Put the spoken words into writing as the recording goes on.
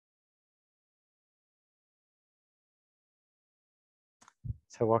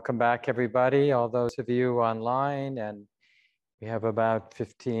So welcome back, everybody, all those of you online, and we have about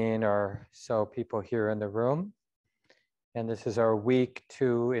 15 or so people here in the room. And this is our week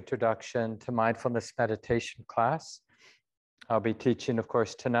 2 introduction to mindfulness meditation class. I'll be teaching, of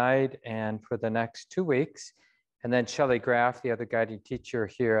course, tonight and for the next 2 weeks. And then Shelley Graff, the other guiding teacher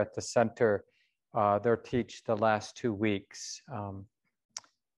here at the center, they'll teach the last 2 weeks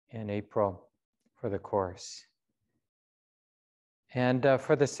in April for the course. And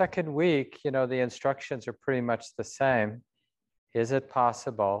for the second week, the instructions are pretty much the same. Is it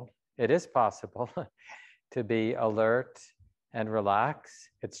possible? It is possible to be alert and relax.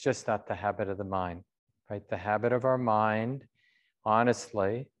 It's just not the habit of the mind, right? The habit of our mind,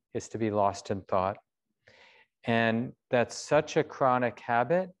 honestly, is to be lost in thought. And that's such a chronic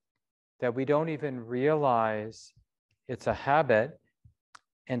habit that we don't even realize it's a habit.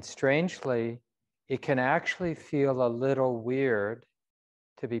 And strangely, it can actually feel a little weird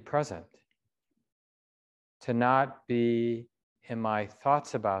to be present, to not be in my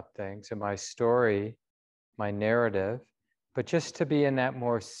thoughts about things, in my story, my narrative, but just to be in that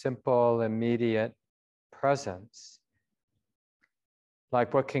more simple, immediate presence.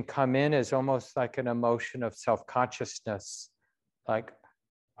 Like what can come in is almost like an emotion of self-consciousness, like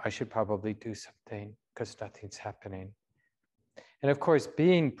I should probably do something because nothing's happening. And of course,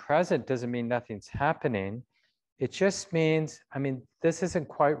 being present doesn't mean nothing's happening. It just means, this isn't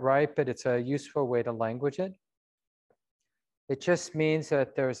quite right, but it's a useful way to language it. It just means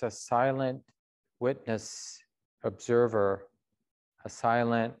that there's a silent witness, observer, a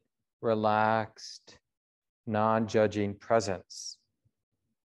silent, relaxed, non-judging presence.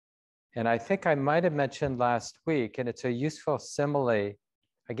 And I think I might have mentioned last week, and it's a useful simile.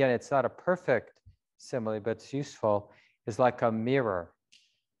 Again, it's not a perfect simile, but it's useful. Is like a mirror.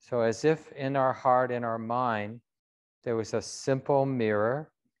 So as if in our heart, in our mind, there was a simple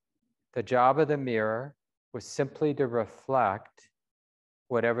mirror. The job of the mirror was simply to reflect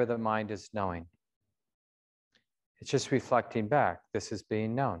whatever the mind is knowing. It's just reflecting back. This is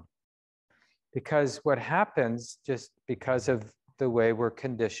being known. Because what happens, just because of the way we're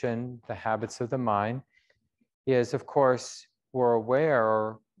conditioned, the habits of the mind, is, of course, we're aware,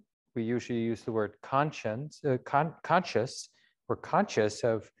 or we usually use the word conscious. We're conscious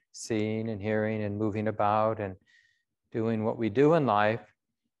of seeing and hearing and moving about and doing what we do in life.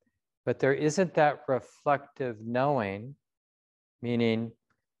 But there isn't that reflective knowing, meaning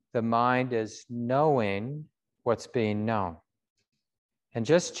the mind is knowing what's being known. And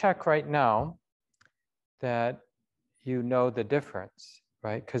just check right now that you know the difference,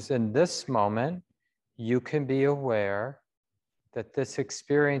 right? Because in this moment, you can be aware that this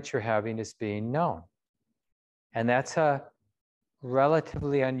experience you're having is being known. And that's a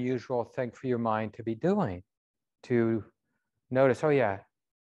relatively unusual thing for your mind to be doing, to notice, oh yeah,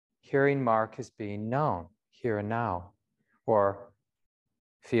 hearing Mark is being known here and now, or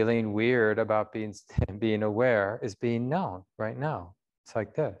feeling weird about being aware is being known right now. It's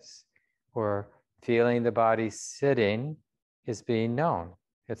like this. Or feeling the body sitting is being known.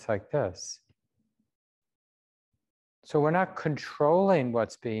 It's like this. So we're not controlling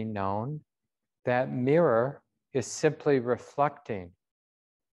what's being known. That mirror is simply reflecting.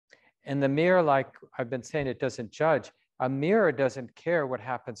 And the mirror, like I've been saying, it doesn't judge. A mirror doesn't care what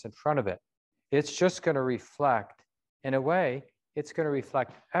happens in front of it. It's just going to reflect. In a way, it's going to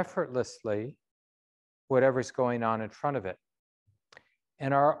reflect effortlessly whatever's going on in front of it.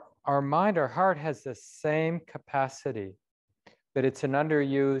 And our mind, our heart has the same capacity, but it's an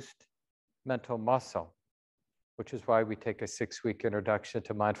underused mental muscle, which is why we take a 6-week introduction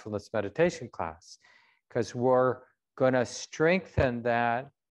to mindfulness meditation class, because we're going to strengthen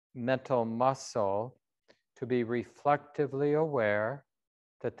that mental muscle to be reflectively aware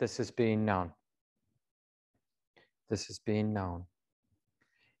that this is being known. This is being known.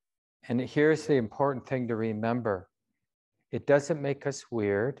 And here's the important thing to remember. It doesn't make us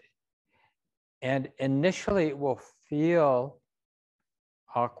weird. And initially it will feel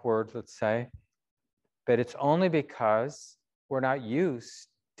awkward, let's say, but it's only because we're not used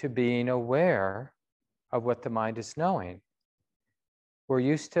to being aware of what the mind is knowing. We're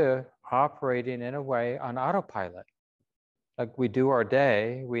used to operating in a way on autopilot. Like we do our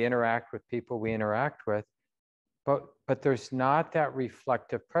day, we interact with people we interact with, but there's not that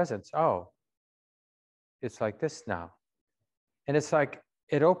reflective presence. Oh, it's like this now. And it's like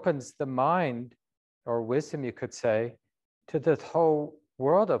it opens the mind, or wisdom, you could say, to the whole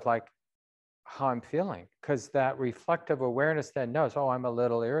world of like how I'm feeling. Because that reflective awareness then knows, oh, I'm a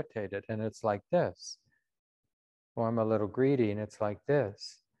little irritated, and it's like this. Or I'm a little greedy, and it's like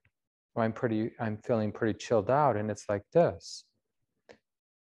this. Or I'm feeling pretty chilled out, and it's like this.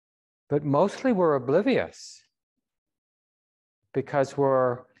 But mostly we're oblivious because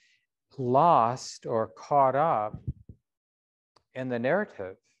we're lost or caught up in the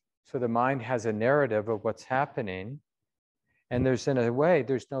narrative. So the mind has a narrative of what's happening, and there's, in a way,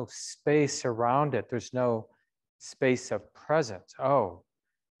 there's no space around it. There's no space of presence. Oh,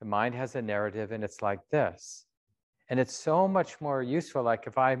 the mind has a narrative and it's like this. And it's so much more useful, like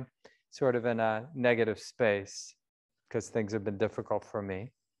if I'm sort of in a negative space because things have been difficult for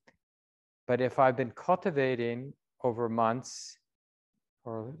me. But if I've been cultivating over months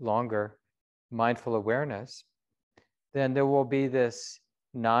or longer mindful awareness, then there will be this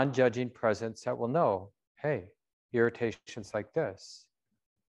non-judging presence that will know, hey, irritation's like this,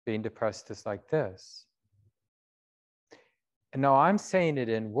 being depressed is like this. And now I'm saying it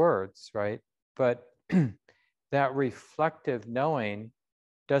in words, right? But that reflective knowing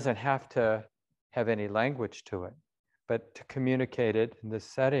doesn't have to have any language to it. But to communicate it in this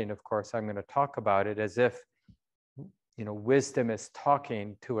setting, of course, I'm going to talk about it as if, wisdom is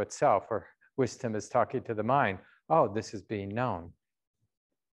talking to itself, or wisdom is talking to the mind. Oh, this is being known.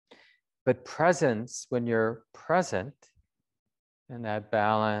 But presence, when you're present in that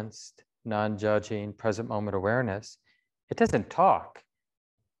balanced, non-judging, present moment awareness, it doesn't talk.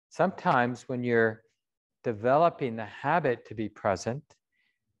 Sometimes when you're developing the habit to be present,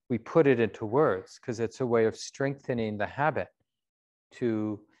 we put it into words because it's a way of strengthening the habit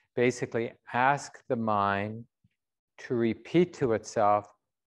to basically ask the mind to repeat to itself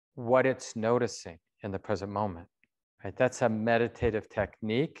what it's noticing in the present moment. Right? That's a meditative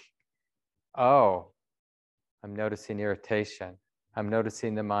technique. Oh, I'm noticing irritation. I'm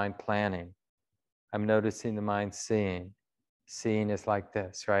noticing the mind planning. I'm noticing the mind seeing. Seeing is like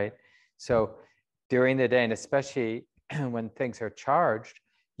this, right? So during the day, and especially when things are charged,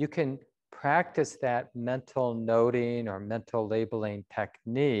 you can practice that mental noting or mental labeling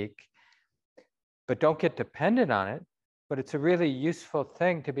technique, but don't get dependent on it. But it's a really useful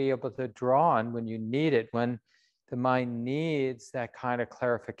thing to be able to draw on when you need it, when the mind needs that kind of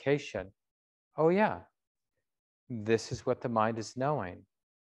clarification. Oh yeah, this is what the mind is knowing.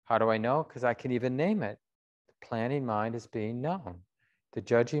 How do I know? Because I can even name it. The planning mind is being known. The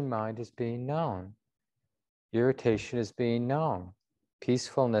judging mind is being known. Irritation is being known.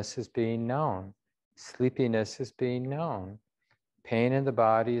 Peacefulness is being known. Sleepiness is being known. Pain in the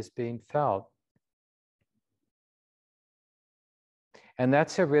body is being felt. And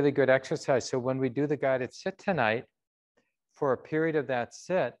that's a really good exercise. So when we do the guided sit tonight, for a period of that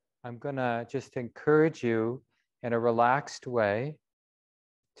sit, I'm going to just encourage you in a relaxed way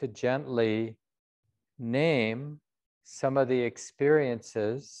to gently name some of the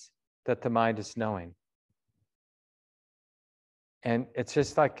experiences that the mind is knowing. And it's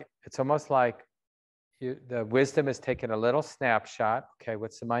just like, it's almost like the wisdom is taking a little snapshot. Okay,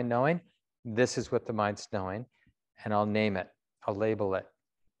 what's the mind knowing? This is what the mind's knowing. And I'll name it. I'll label it.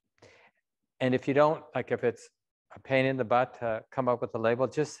 And if you don't, like if it's a pain in the butt to come up with a label,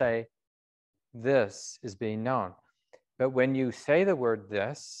 just say, this is being known. But when you say the word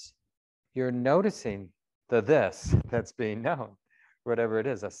this, you're noticing the this that's being known. Whatever it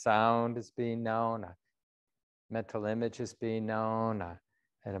is, a sound is being known, a mental image is being known,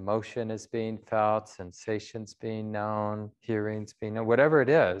 an emotion is being felt, sensations being known, hearings being known, whatever it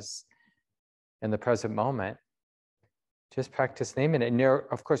is in the present moment, just practice naming it. And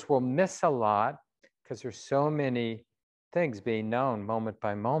of course, we'll miss a lot because there's so many things being known moment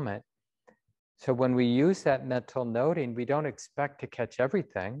by moment. So when we use that mental noting, we don't expect to catch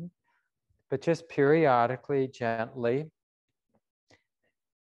everything, but just periodically, gently.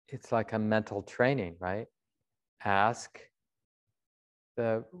 It's like a mental training, right? Ask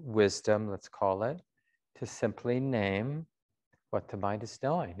the wisdom, let's call it, to simply name what the mind is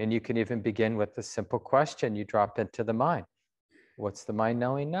knowing. And you can even begin with the simple question you drop into the mind. What's the mind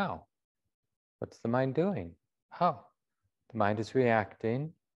knowing now? What's the mind doing? Oh, the mind is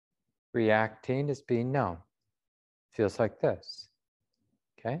reacting. Reacting is being known. Feels like this.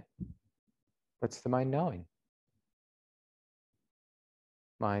 Okay? What's the mind knowing?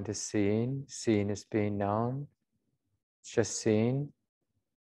 Mind is seeing. Seeing is being known. It's just seeing.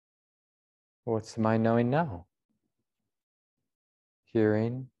 What's the mind knowing now?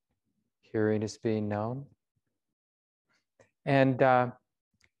 Hearing. Hearing is being known. And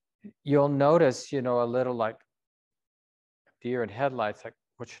you'll notice, a little like deer in headlights, like,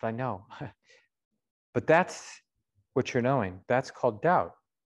 what should I know? But that's what you're knowing. That's called doubt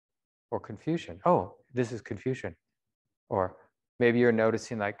or confusion. Oh, this is confusion. Or maybe you're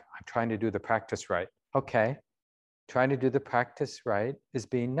noticing, like, I'm trying to do the practice right. Okay, trying to do the practice right is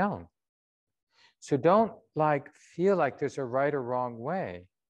being known. So don't feel like there's a right or wrong way.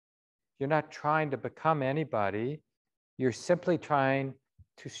 You're not trying to become anybody. You're simply trying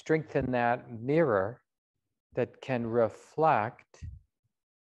to strengthen that mirror that can reflect,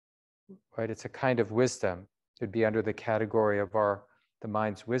 right? It's a kind of wisdom. It would be under the category of the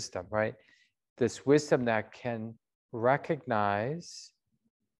mind's wisdom, right? This wisdom that can recognize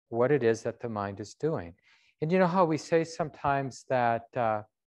what it is that the mind is doing. And you know how we say sometimes that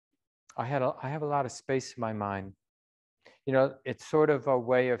I have a lot of space in my mind. You know, it's sort of a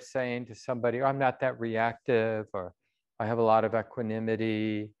way of saying to somebody, oh, I'm not that reactive, or I have a lot of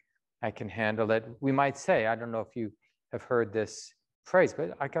equanimity, I can handle it. We might say, I don't know if you have heard this phrase,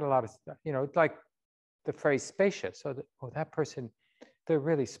 but I got a lot of, you know, like the phrase spacious. So, that person, they're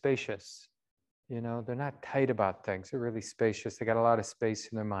really spacious. You know, they're not tight about things. They're really spacious. They got a lot of space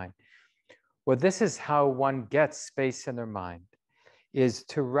in their mind. Well, this is how one gets space in their mind, is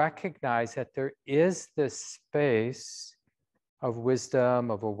to recognize that there is this space of wisdom,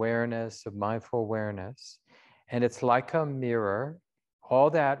 of awareness, of mindful awareness. And it's like a mirror.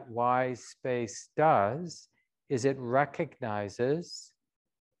 All that wise space does is it recognizes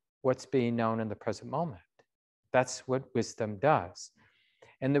what's being known in the present moment. That's what wisdom does.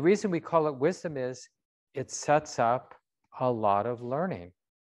 And the reason we call it wisdom is it sets up a lot of learning.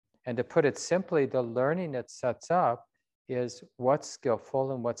 And to put it simply, the learning it sets up is what's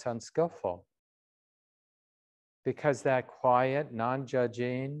skillful and what's unskillful. Because that quiet,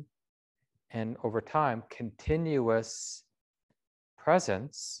 non-judging, and over time, continuous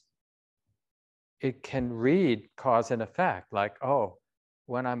presence, it can read cause and effect, like, oh,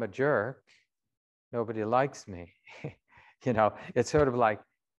 when I'm a jerk, nobody likes me. You know, it's sort of like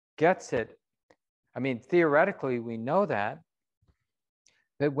gets it. I mean, theoretically, we know that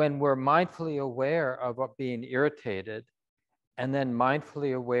when we're mindfully aware of what being irritated, and then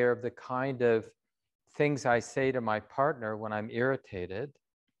mindfully aware of the kind of things I say to my partner when I'm irritated,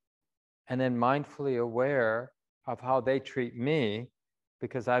 and then mindfully aware of how they treat me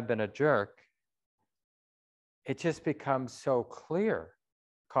because I've been a jerk, it just becomes so clear,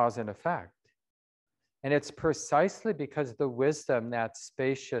 cause and effect. And it's precisely because the wisdom, that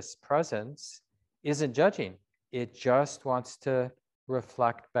spacious presence, isn't judging. It just wants to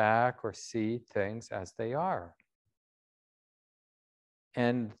reflect back or see things as they are.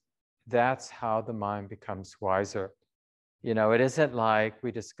 And that's how the mind becomes wiser. You know, it isn't like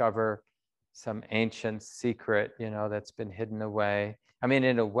we discover some ancient secret, you know, that's been hidden away. I mean,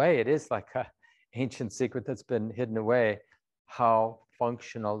 in a way, it is like an ancient secret that's been hidden away, how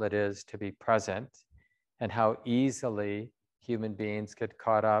functional it is to be present and how easily human beings get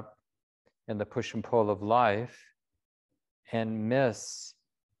caught up in the push and pull of life and miss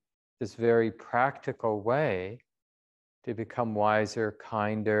this very practical way to become wiser,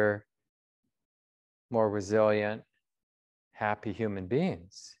 kinder, more resilient, happy human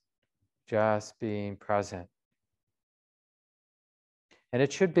beings, just being present. And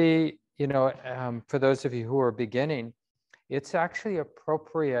it should be, you know, for those of you who are beginning, it's actually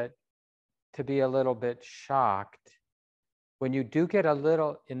appropriate to be a little bit shocked when you do get a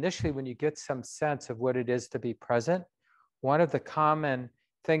little, initially when you get some sense of what it is to be present. One of the common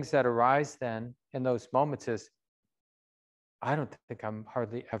things that arise then in those moments is, I don't think I'm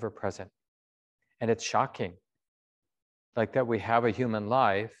hardly ever present. And it's shocking, like that we have a human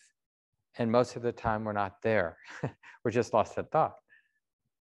life and most of the time we're not there. We're just lost in thought.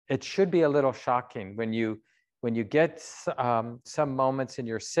 It should be a little shocking when you get some moments in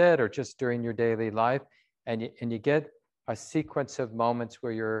your sit or just during your daily life, and you get a sequence of moments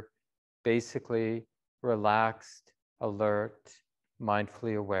where you're basically relaxed, alert,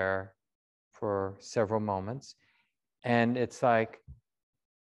 mindfully aware for several moments. And it's like,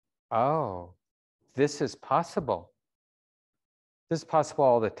 oh, this is possible. This is possible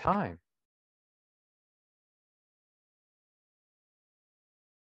all the time.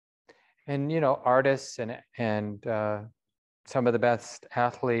 And, you know, artists and some of the best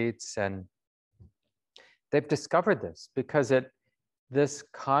athletes, and they've discovered this because this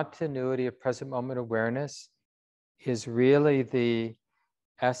continuity of present moment awareness is really the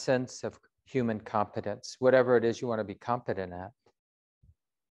essence of human competence, whatever it is you want to be competent at.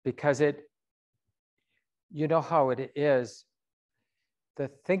 Because you know how it is, the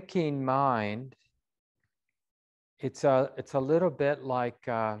thinking mind, it's a little bit like,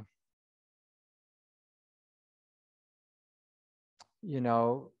 you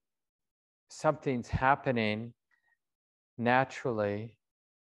know, something's happening naturally,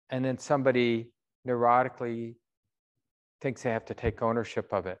 and then somebody neurotically thinks they have to take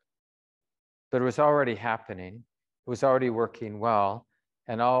ownership of it. But it was already happening. It was already working well.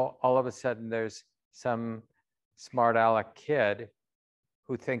 And all of a sudden, there's some smart aleck kid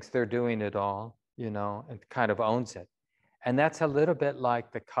who thinks they're doing it all, and kind of owns it. And that's a little bit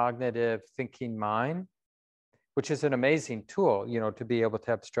like the cognitive thinking mind, which is an amazing tool, to be able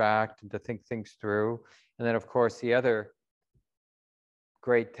to abstract and to think things through. And then, of course, the other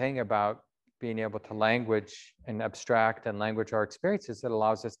great thing about being able to language and abstract and language our experiences, it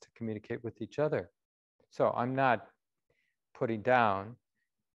allows us to communicate with each other. So I'm not putting down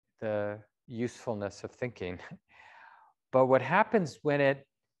the usefulness of thinking. But what happens when it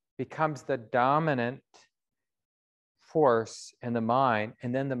becomes the dominant force in the mind,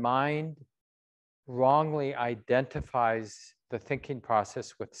 and then the mind wrongly identifies the thinking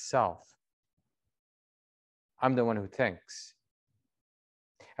process with self. I'm the one who thinks.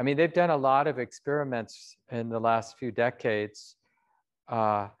 I mean, they've done a lot of experiments in the last few decades,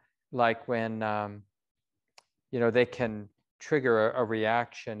 like when, they can trigger a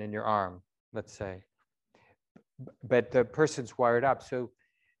reaction in your arm, let's say. But the person's wired up. So,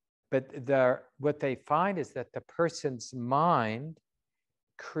 but what they find is that the person's mind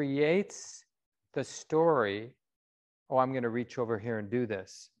creates the story, oh, I'm going to reach over here and do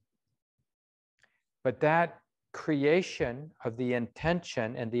this. But that creation of the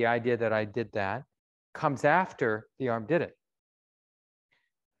intention and the idea that I did that comes after the arm did it.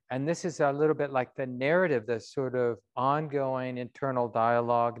 And this is a little bit like the narrative, the sort of ongoing internal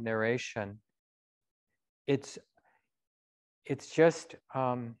dialogue narration. It's just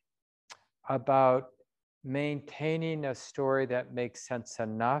about maintaining a story that makes sense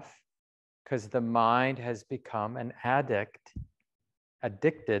enough, because the mind has become an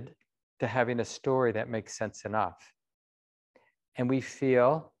addicted to having a story that makes sense enough. And we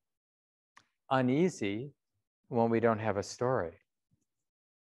feel uneasy when we don't have a story.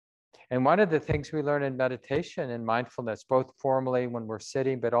 And one of the things we learn in meditation and mindfulness, both formally when we're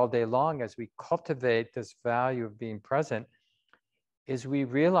sitting, but all day long as we cultivate this value of being present, is we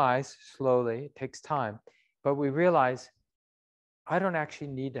realize slowly, it takes time, but we realize I don't actually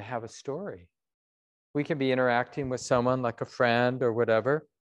need to have a story. We can be interacting with someone like a friend or whatever,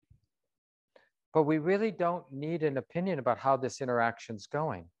 but we really don't need an opinion about how this interaction's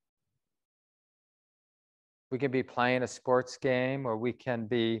going. We can be playing a sports game, or we can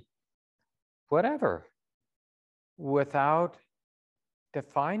be whatever, without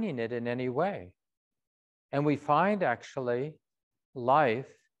defining it in any way. And we find actually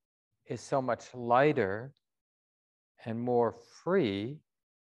life is so much lighter and more free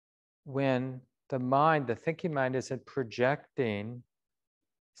when the mind, the thinking mind, isn't projecting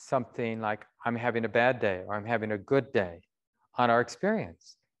something like I'm having a bad day or I'm having a good day on our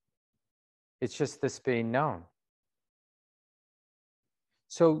experience. It's just this being known.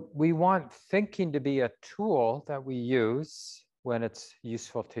 So we want thinking to be a tool that we use when it's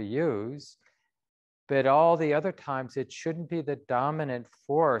useful to use, but all the other times it shouldn't be the dominant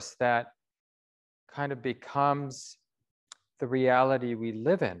force that kind of becomes the reality we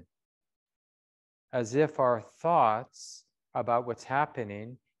live in, as if our thoughts about what's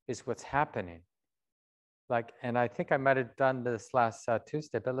happening is what's happening. And I think I might have done this last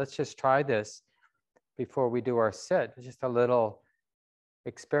Tuesday, but let's just try this before we do our sit. It's just a little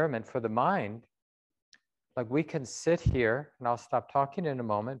experiment for the mind. Like, we can sit here, and I'll stop talking in a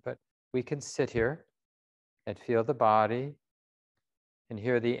moment, but we can sit here and feel the body and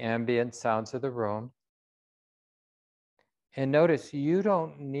hear the ambient sounds of the room. And notice you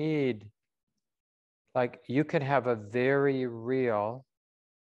don't need, you can have a very real,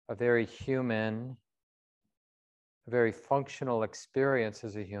 a very human, a very functional experience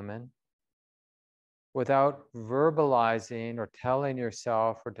as a human without verbalizing or telling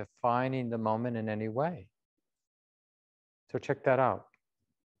yourself or defining the moment in any way. So check that out.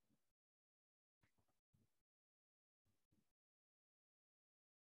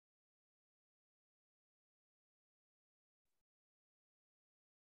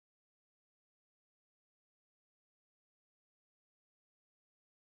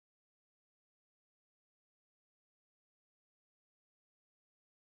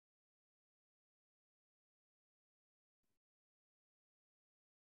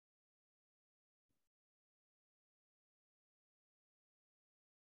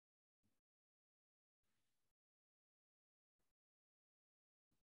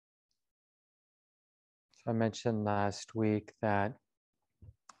 So I mentioned last week that,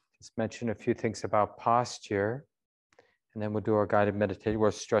 just mention a few things about posture, and then we'll do our guided meditation.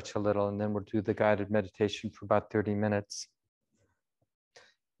 We'll stretch a little, and then we'll do the guided meditation for about 30 minutes.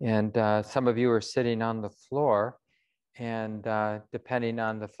 And some of you are sitting on the floor, and depending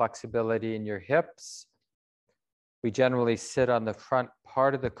on the flexibility in your hips, we generally sit on the front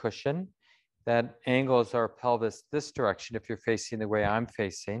part of the cushion, That angles our pelvis this direction if you're facing the way I'm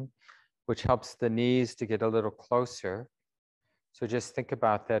facing, which helps the knees to get a little closer. So just think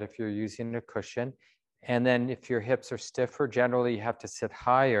about that if you're using a cushion. And then if your hips are stiffer, generally you have to sit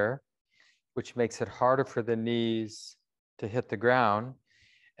higher, which makes it harder for the knees to hit the ground.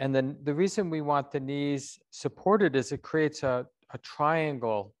 And then the reason we want the knees supported is it creates a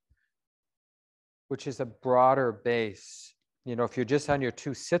triangle, which is a broader base. You know, if you're just on your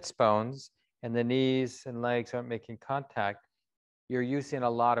two sits bones and the knees and legs aren't making contact, you're using a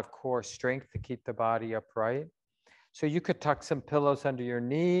lot of core strength to keep the body upright. So you could tuck some pillows under your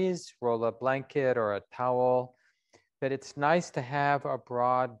knees, roll a blanket or a towel, but it's nice to have a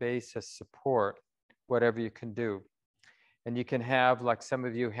broad base of support, whatever you can do. And you can have, like some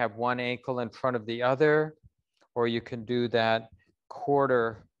of you have one ankle in front of the other, or you can do that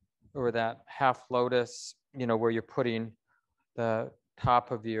quarter or that half lotus, you know, where you're putting the top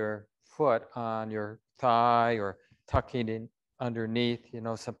of your foot on your thigh or tucking in underneath, you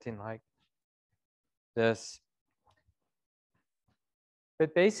know, something like this.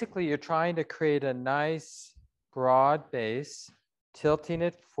 But basically, you're trying to create a nice broad base, tilting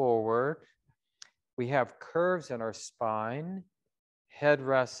it forward. We have curves in our spine. Head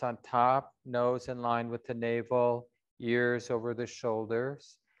rests on top, nose in line with the navel, ears over the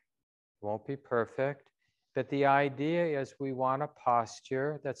shoulders. Won't be perfect. But the idea is we want a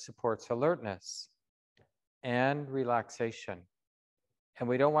posture that supports alertness and relaxation. And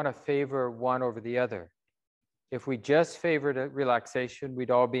we don't want to favor one over the other. If we just favored relaxation,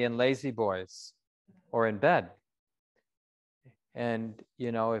 we'd all be in lazy boys or in bed. And,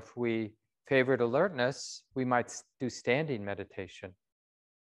 you know, if we favored alertness, we might do standing meditation.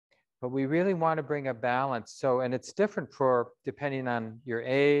 But we really want to bring a balance. So, and it's different for depending on your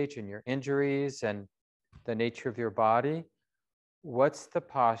age and your injuries and the nature of your body. What's the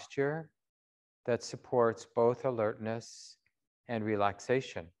posture that supports both alertness and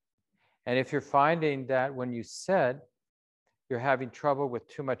relaxation? And if you're finding that when you sit, you're having trouble with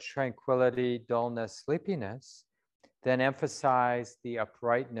too much tranquility, dullness, sleepiness, then emphasize the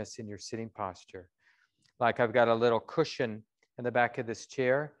uprightness in your sitting posture. Like I've got a little cushion in the back of this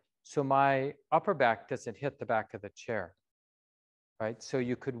chair, so my upper back doesn't hit the back of the chair, right? So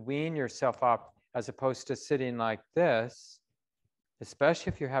you could wean yourself up as opposed to sitting like this,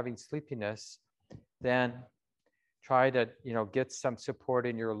 especially if you're having sleepiness, then try to, you know, get some support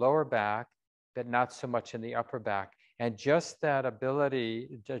in your lower back, but not so much in the upper back. And just that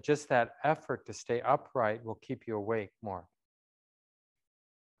ability, just that effort to stay upright will keep you awake more.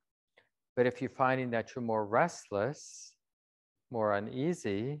 But if you're finding that you're more restless, more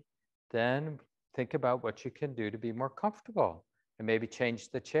uneasy, then think about what you can do to be more comfortable and maybe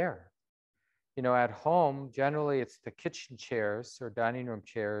change the chair. You know, at home, generally it's the kitchen chairs or dining room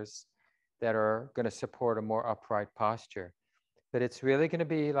chairs that are going to support a more upright posture. But it's really going to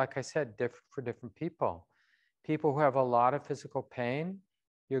be, like I said, different for different people. People who have a lot of physical pain,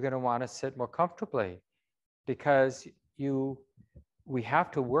 you're going to want to sit more comfortably because we have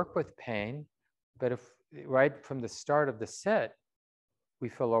to work with pain. But if right from the start of the sit, we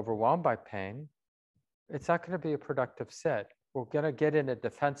feel overwhelmed by pain, it's not going to be a productive sit. We're going to get in a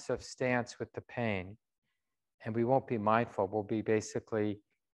defensive stance with the pain, and we won't be mindful. We'll be basically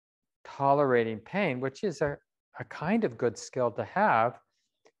tolerating pain, which is a kind of good skill to have,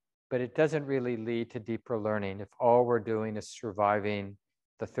 but it doesn't really lead to deeper learning if all we're doing is surviving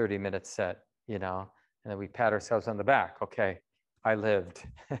the 30-minute set, you know, and then we pat ourselves on the back. Okay, I lived.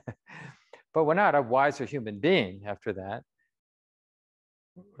 But we're not a wiser human being after that.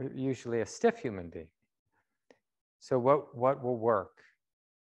 We're usually a stiff human being. So what will work?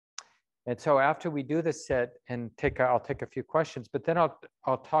 And so after we do the sit and I'll take a few questions, but then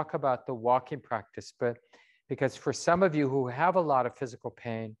I'll talk about the walking practice. But because for some of you who have a lot of physical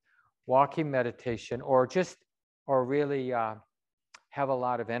pain, walking meditation or really have a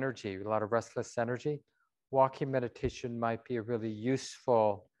lot of energy, a lot of restless energy, walking meditation might be a really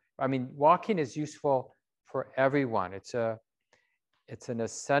useful. I mean, walking is useful for everyone. It's an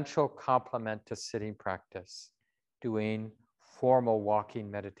essential complement to sitting practice, doing formal walking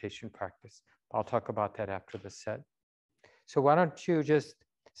meditation practice. I'll talk about that after the set. So why don't you just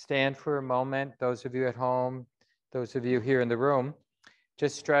stand for a moment, those of you at home, those of you here in the room,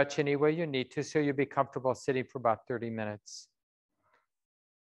 just stretch any way you need to so you'll be comfortable sitting for about 30 minutes.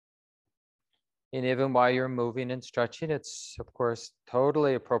 And even while you're moving and stretching, it's of course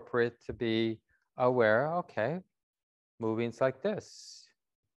totally appropriate to be aware, okay, moving's like this,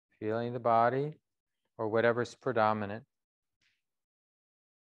 feeling the body or whatever's predominant.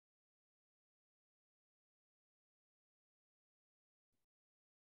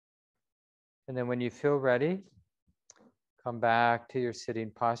 And then when you feel ready, come back to your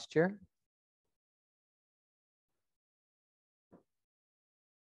sitting posture.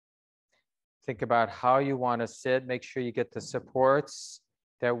 Think about how you want to sit. Make sure you get the supports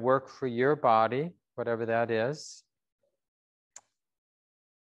that work for your body, whatever that is.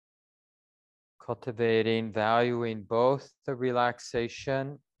 Cultivating, valuing both the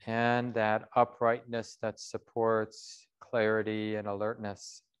relaxation and that uprightness that supports clarity and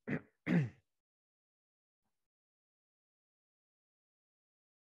alertness.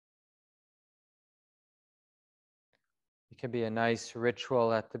 It can be a nice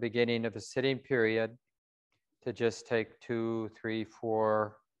ritual at the beginning of a sitting period to just take 2, 3,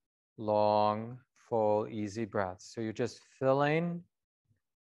 4 long, full, easy breaths. So you're just filling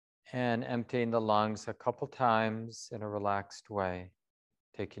and emptying the lungs a couple times in a relaxed way,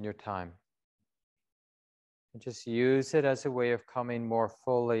 taking your time. And just use it as a way of coming more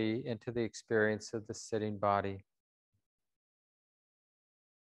fully into the experience of the sitting body.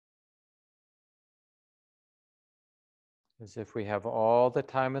 As if we have all the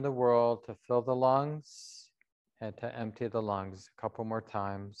time in the world to fill the lungs and to empty the lungs a couple more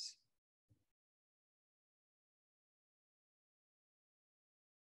times.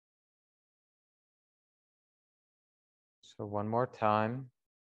 So one more time.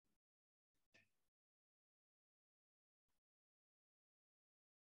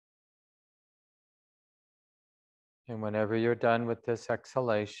 And whenever you're done with this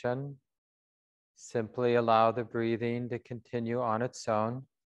exhalation, simply allow the breathing to continue on its own.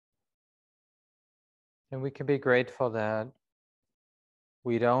 And we can be grateful that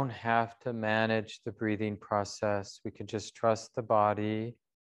we don't have to manage the breathing process. We can just trust the body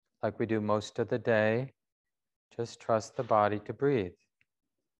like we do most of the day. Just trust the body to breathe,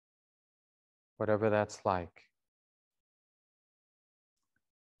 whatever that's like.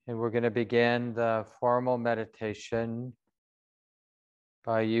 And we're going to begin the formal meditation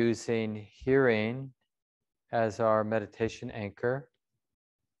by using hearing as our meditation anchor.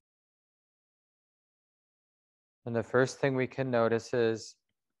 And the first thing we can notice is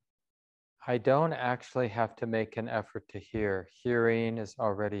I don't actually have to make an effort to hear. Hearing is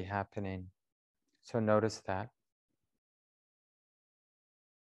already happening. So notice that.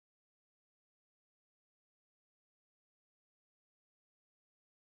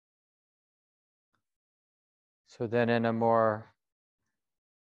 So then in a more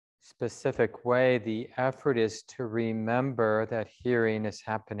specific way, the effort is to remember that hearing is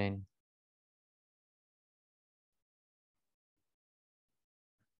happening.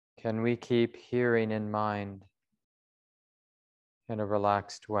 Can we keep hearing in mind in a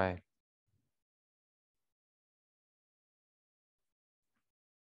relaxed way?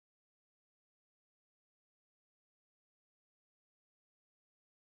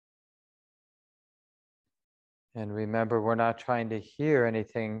 And remember, we're not trying to hear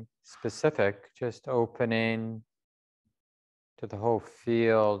anything specific, just opening to the whole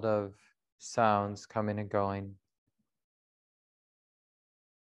field of sounds coming and going.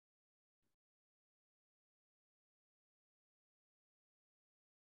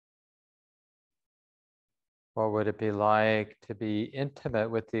 What would it be like to be intimate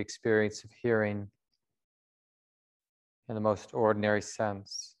with the experience of hearing in the most ordinary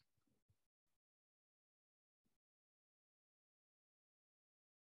sense?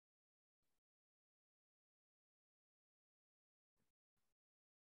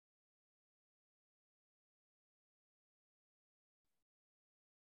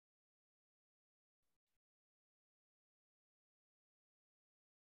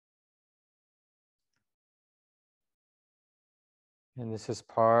 And this is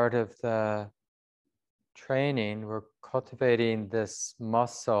part of the training. We're cultivating this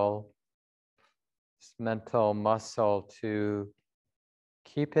muscle, this mental muscle, to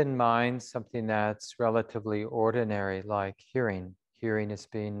keep in mind something that's relatively ordinary, like hearing. Hearing is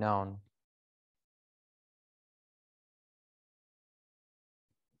being known.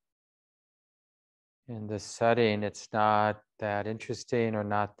 In this setting, it's not that interesting or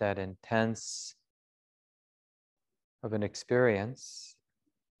not that intense of an experience.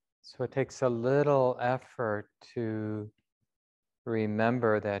 So it takes a little effort to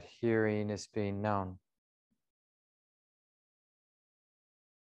remember that hearing is being known.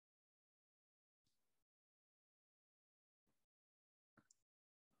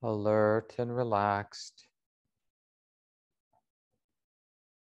 Alert and relaxed.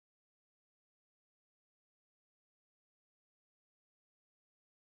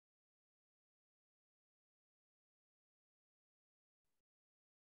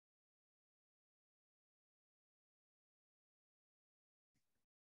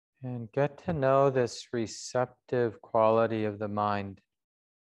 And get to know this receptive quality of the mind.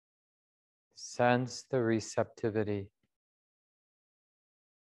 Sense the receptivity.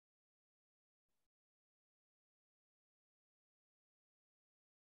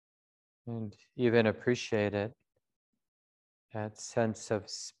 And even appreciate it. That sense of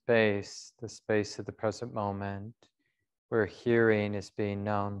space, the space of the present moment, where hearing is being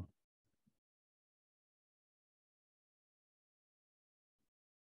known.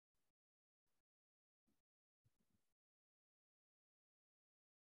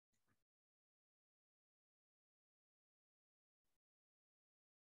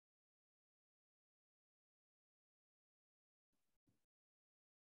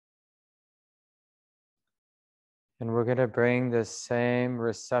 And we're going to bring this same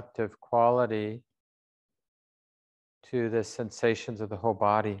receptive quality to the sensations of the whole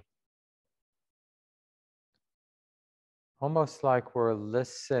body. Almost like we're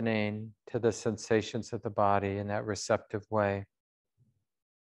listening to the sensations of the body in that receptive way.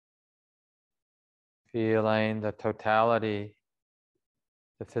 Feeling the totality,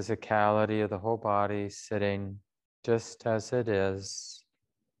 the physicality of the whole body sitting just as it is.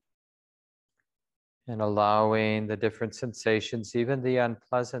 And allowing the different sensations, even the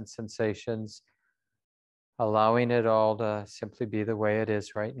unpleasant sensations, allowing it all to simply be the way it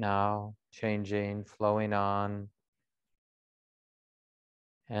is right now, changing, flowing on.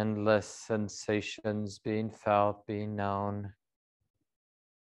 Endless sensations being felt, being known.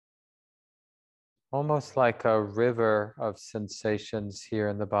 Almost like a river of sensations here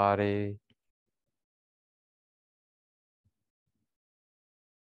in the body.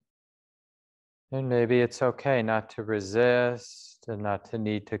 And maybe it's okay not to resist and not to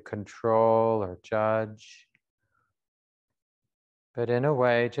need to control or judge. But in a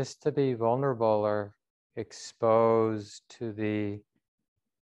way, just to be vulnerable or exposed to the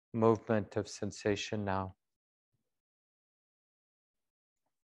movement of sensation now.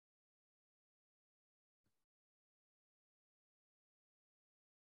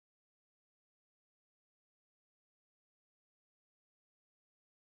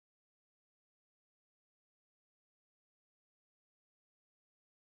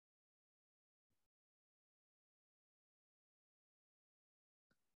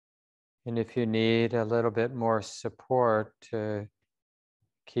 And if you need a little bit more support to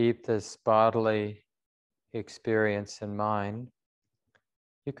keep this bodily experience in mind,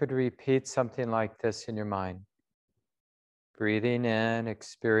 you could repeat something like this in your mind. Breathing in,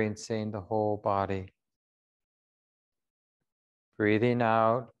 experiencing the whole body. Breathing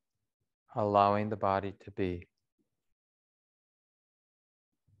out, allowing the body to be.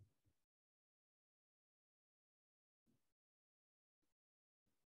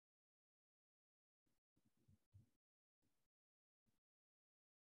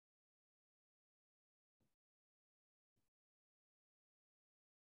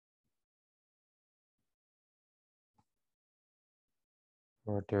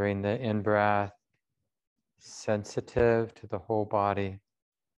 Or during the in-breath, sensitive to the whole body.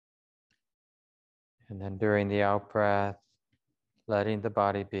 And then during the out-breath, letting the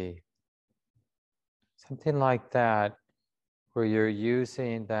body be. Something like that, where you're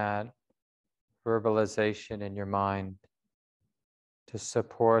using that verbalization in your mind to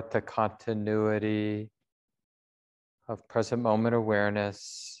support the continuity of present moment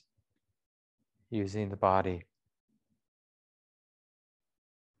awareness using the body.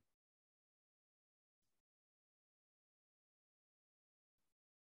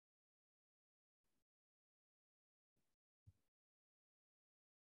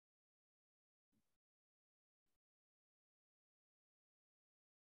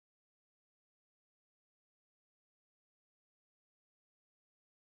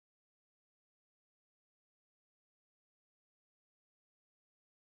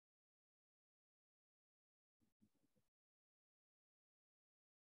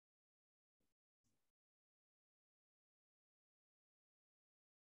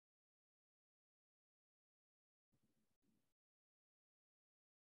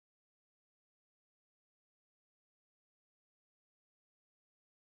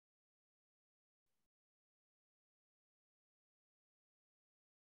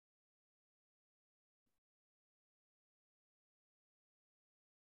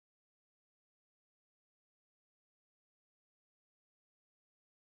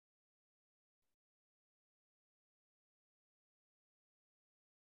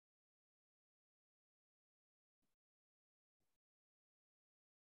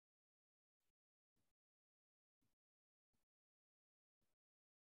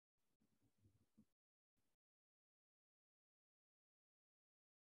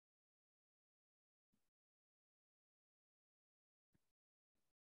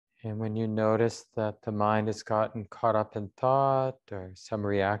 And when you notice that the mind has gotten caught up in thought or some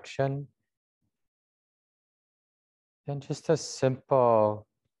reaction, then just a simple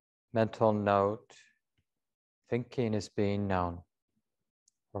mental note, thinking is being known,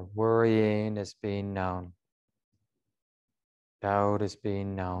 or worrying is being known, doubt is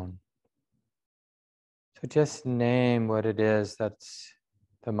being known. So just name what it is that's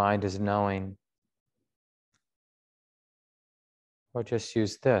the mind is knowing. Or just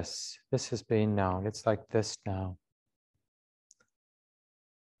use this. This is being known. It's like this now.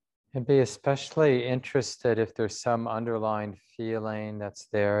 And be especially interested if there's some underlying feeling that's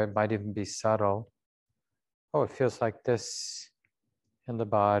there. It might even be subtle. Oh, it feels like this in the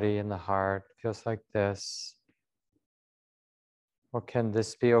body, in the heart. It feels like this. Or can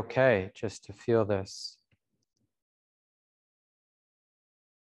this be okay just to feel this?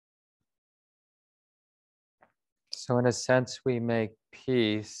 So in a sense, we make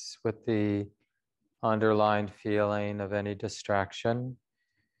peace with the underlying feeling of any distraction.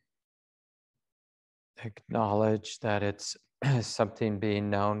 Acknowledge that it's something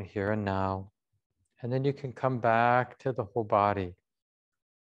being known here and now. And then you can come back to the whole body.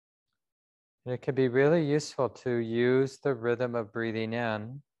 And it can be really useful to use the rhythm of breathing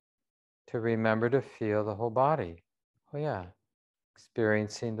in to remember to feel the whole body. Oh yeah,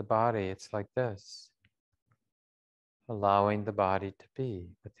 experiencing the body, it's like this. Allowing the body to be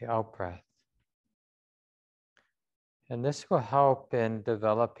with the out-breath. And this will help in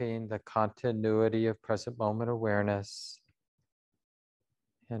developing the continuity of present moment awareness.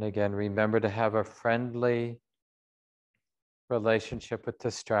 And again, remember to have a friendly relationship with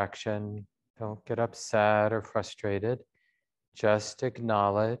distraction. Don't get upset or frustrated. Just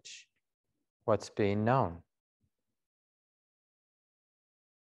acknowledge what's being known.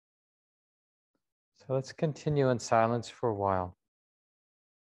 So let's continue in silence for a while.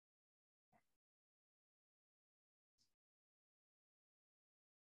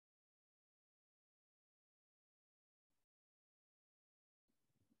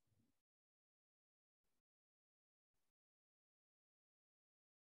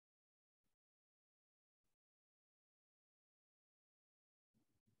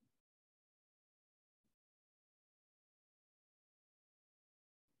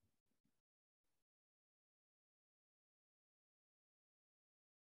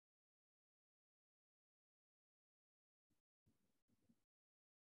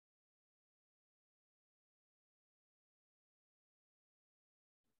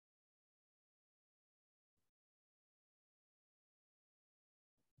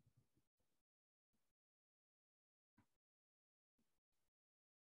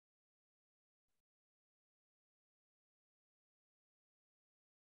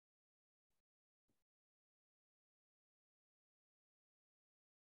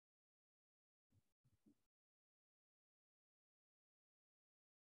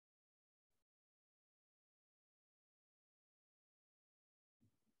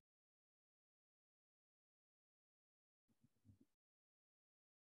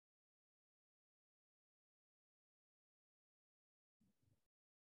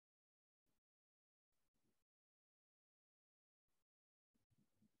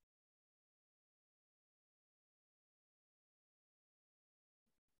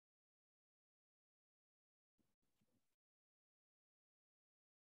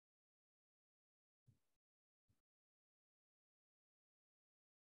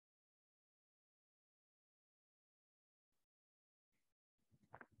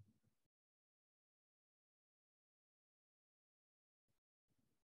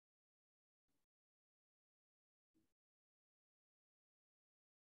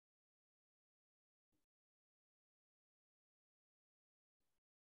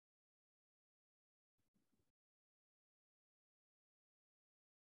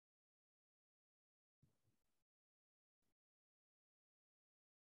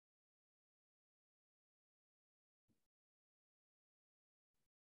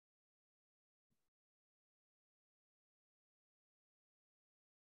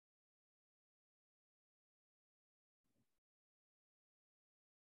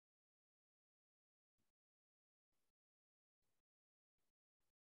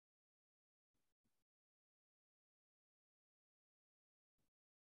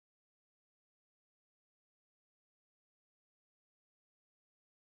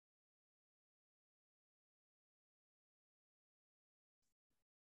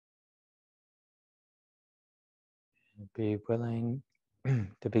 Be willing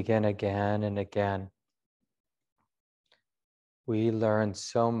to begin again and again. We learn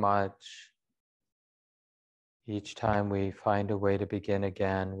so much Each time we find a way to begin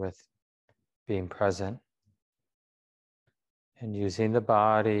again with being present and using the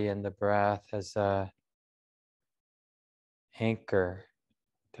body and the breath as a anchor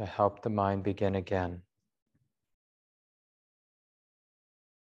to help the mind begin again.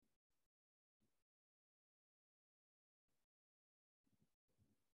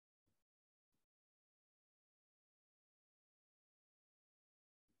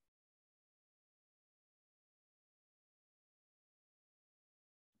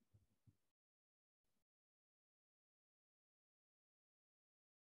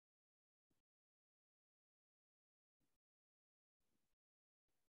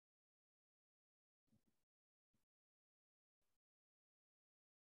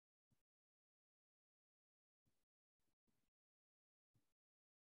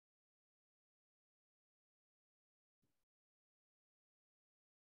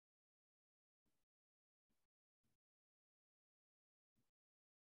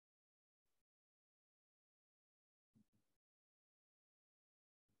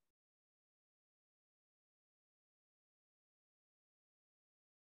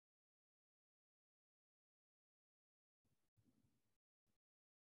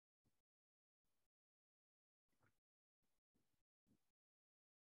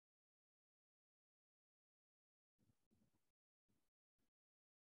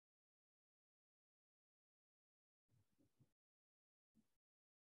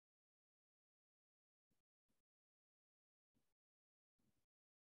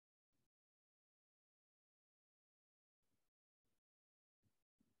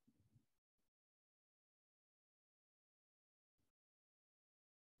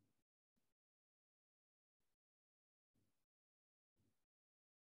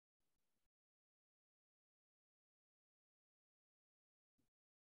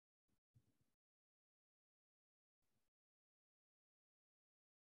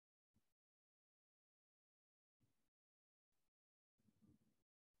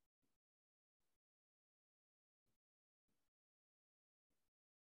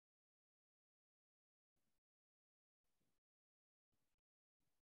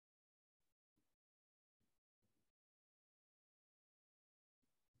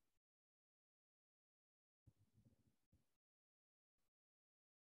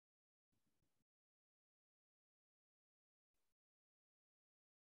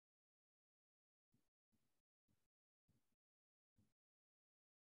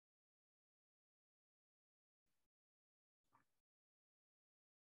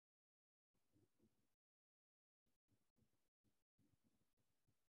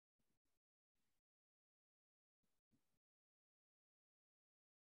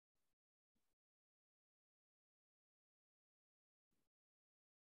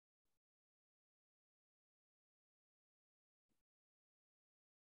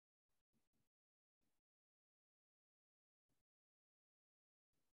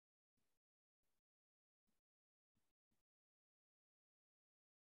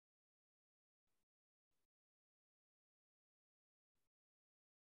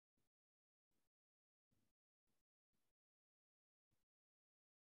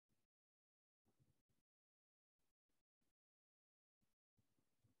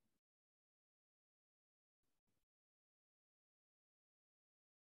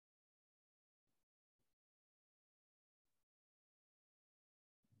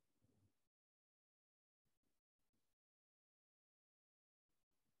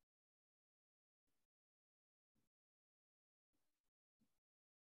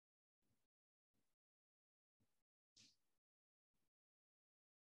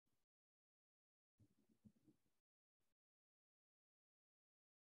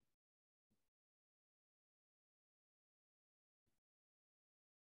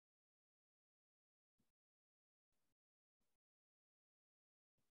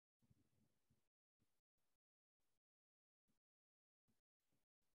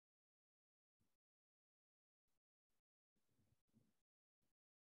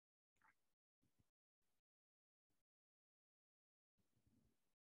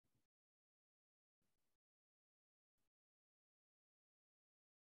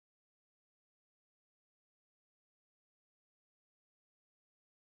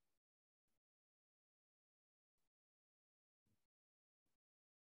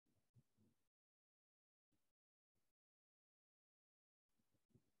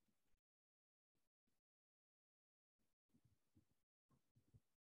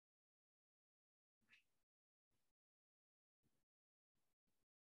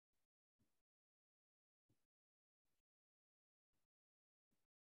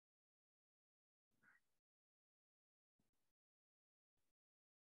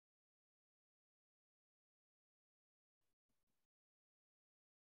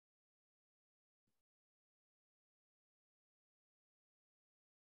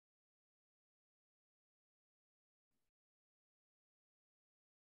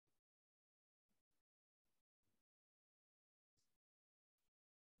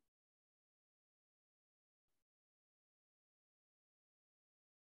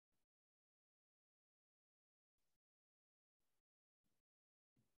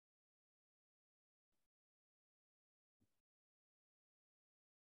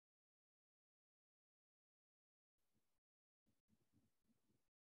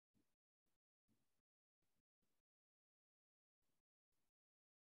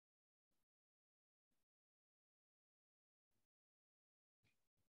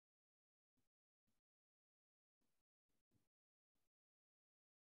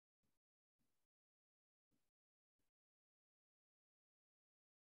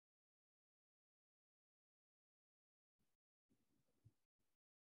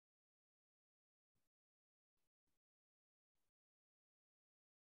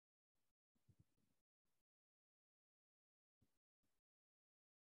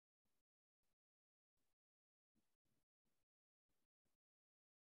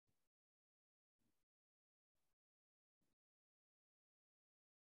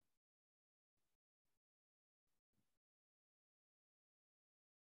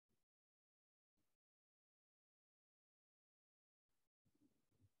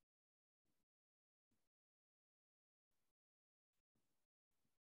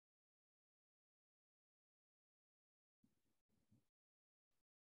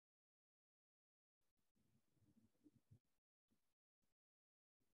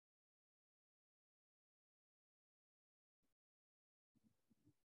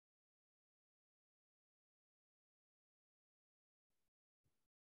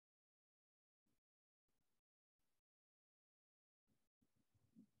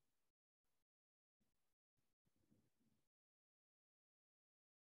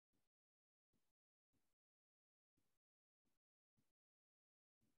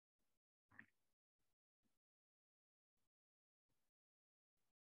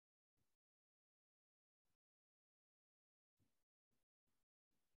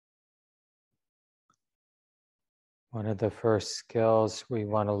 One of the first skills we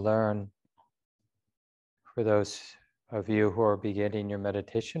want to learn for those of you who are beginning your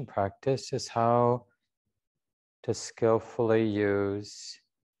meditation practice is how to skillfully use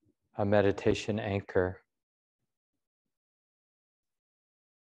a meditation anchor.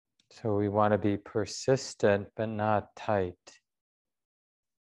 So we want to be persistent but not tight.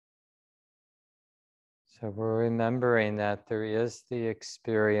 So we're remembering that there is the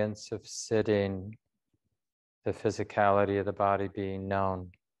experience of sitting, the physicality of the body being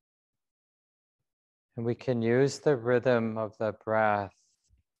known. And we can use the rhythm of the breath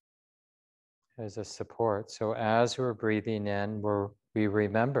as a support. So as we're breathing in, we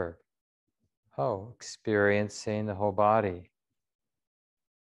remember, experiencing the whole body.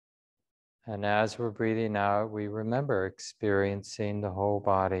 And as we're breathing out, we remember experiencing the whole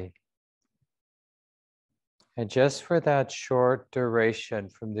body. And just for that short duration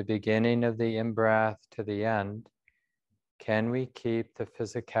from the beginning of the in-breath to the end, can we keep the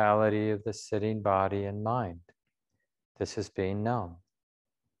physicality of the sitting body in mind? This is being known.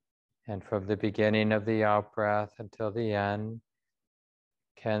 And from the beginning of the out-breath until the end,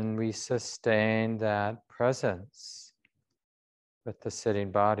 can we sustain that presence with the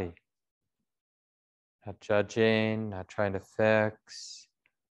sitting body? Not judging, not trying to fix,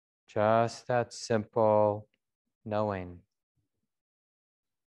 just that simple knowing.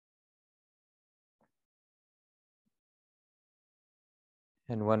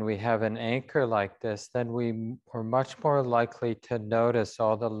 And when we have an anchor like this, then we are much more likely to notice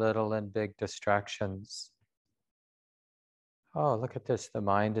all the little and big distractions. Oh, look at this. The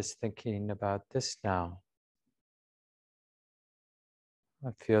mind is thinking about this now.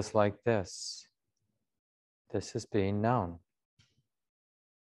 It feels like this. This is being known.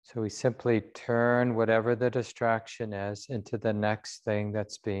 So we simply turn whatever the distraction is into the next thing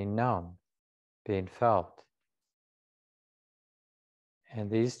that's being known, being felt.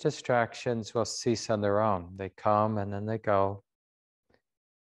 And these distractions will cease on their own. They come and then they go.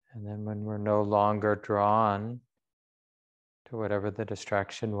 And then when we're no longer drawn to whatever the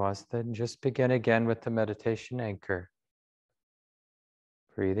distraction was, then just begin again with the meditation anchor.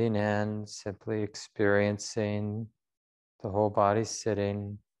 Breathing in, simply experiencing the whole body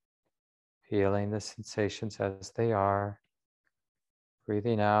sitting, feeling the sensations as they are.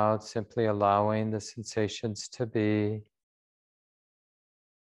 Breathing out, simply allowing the sensations to be,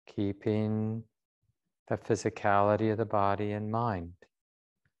 keeping the physicality of the body in mind,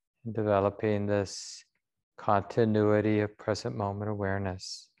 and developing this continuity of present moment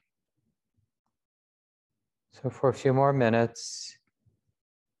awareness. So for a few more minutes,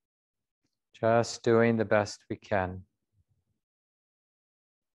 just doing the best we can.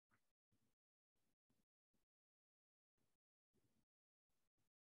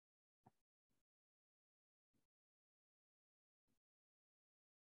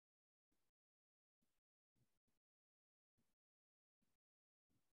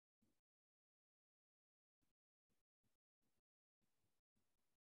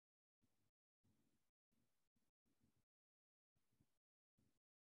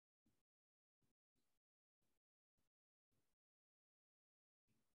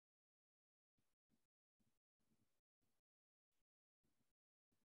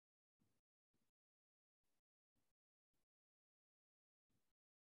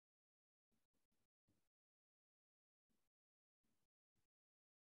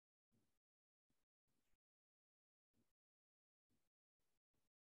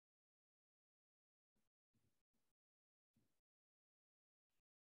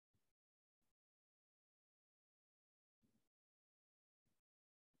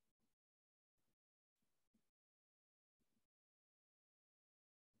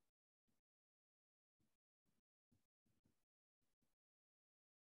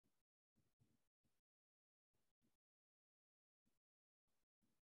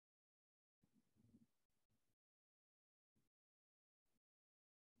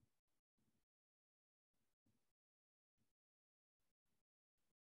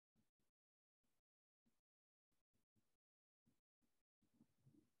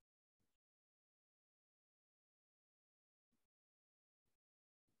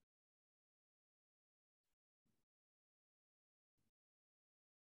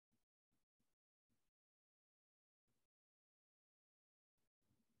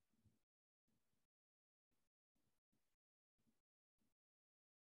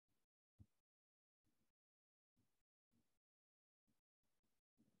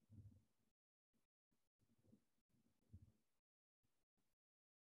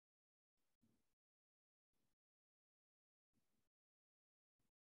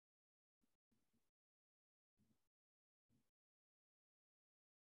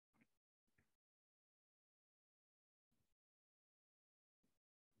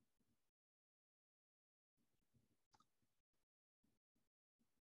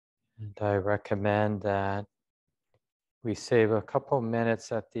 And I recommend that we save a couple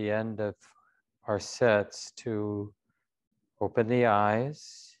minutes at the end of our sets to open the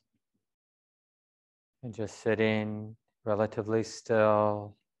eyes and just sitting relatively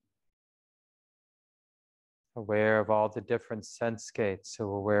still, aware of all the different sense gates. So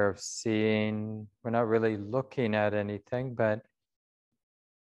aware of seeing. We're not really looking at anything, but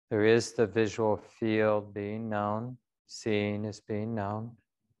there is the visual field being known. Seeing is being known.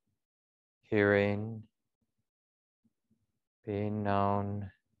 Hearing being known.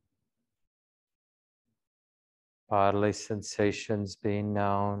 Bodily sensations being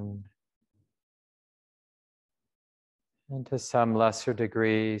known. And to some lesser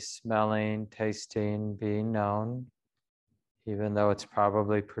degree, smelling, tasting being known, even though it's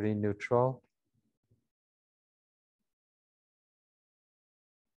probably pretty neutral.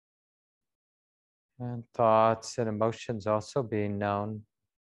 And thoughts and emotions also being known.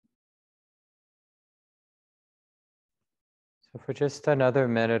 So for just another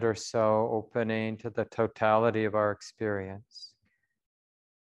minute or so, opening to the totality of our experience.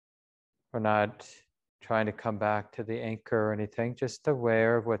 We're not trying to come back to the anchor or anything, just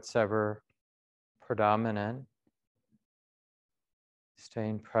aware of what's ever predominant.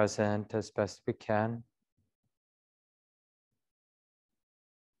 Staying present as best we can.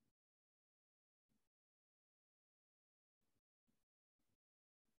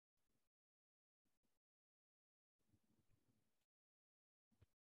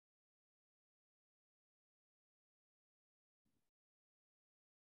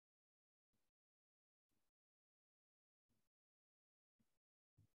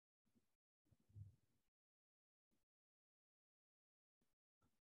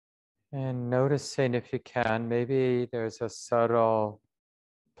 And noticing, if you can, maybe there's a subtle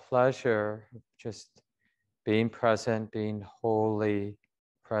pleasure of just being present, being wholly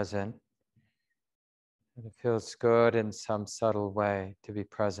present. And it feels good in some subtle way to be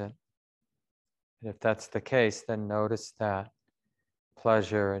present. And if that's the case, then notice that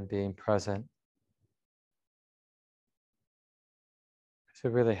pleasure in being present. So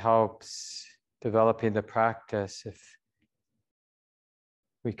it really helps developing the practice if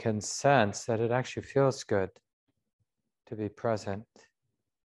we can sense that it actually feels good to be present.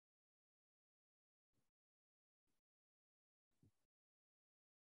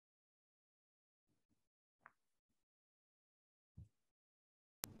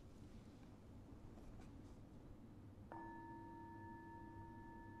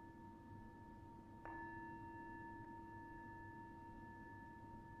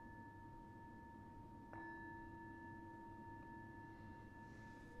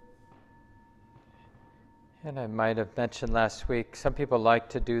 And I might have mentioned last week, some people like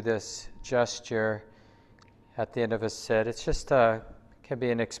to do this gesture at the end of a sit. It's just can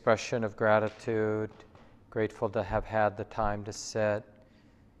be an expression of gratitude, grateful to have had the time to sit,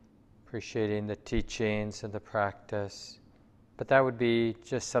 appreciating the teachings and the practice. But that would be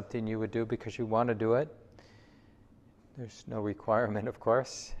just something you would do because you want to do it. There's no requirement, of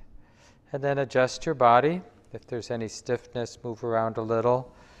course. And then adjust your body. If there's any stiffness, move around a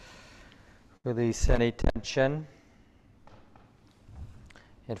little. Release any tension.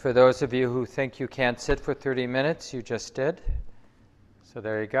 And for those of you who think you can't sit for 30 minutes, you just did. So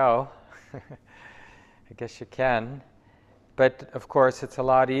there you go. I guess you can. But of course, it's a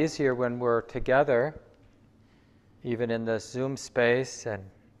lot easier when we're together, even in this Zoom space and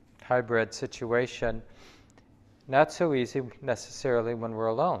hybrid situation. Not so easy necessarily when we're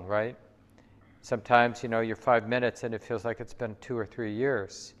alone, right? Sometimes, you're 5 minutes and it feels like it's been 2 or 3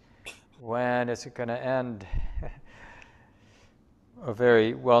 years. When is it going to end? A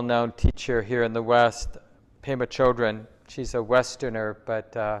very well-known teacher here in the West, Pema Chodron, she's a Westerner,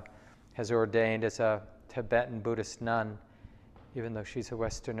 but has ordained as a Tibetan Buddhist nun, even though she's a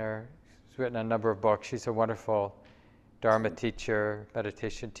Westerner. She's written a number of books. She's a wonderful Dharma teacher,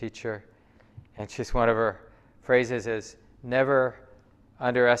 meditation teacher. And she's one of her phrases is, never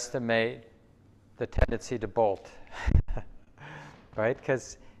underestimate the tendency to bolt. Right?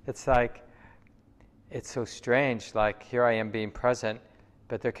 Because it's like, it's so strange, like here I am being present,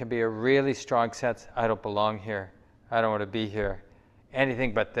 but there can be a really strong sense, I don't belong here, I don't want to be here,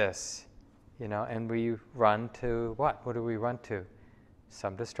 anything but this, and we run to what? What do we run to?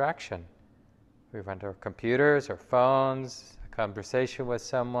 Some distraction. We run to our computers, our phones, a conversation with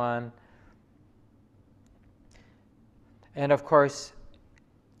someone. And of course,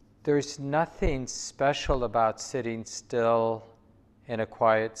 there's nothing special about sitting still in a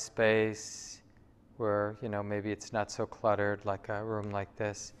quiet space where, maybe it's not so cluttered like a room like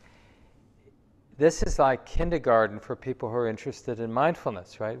this. this is like kindergarten for people who are interested in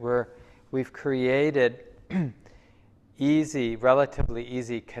mindfulness, right? We've created easy, relatively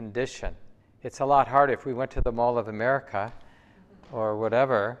easy condition. It's a lot harder if we went to the Mall of America or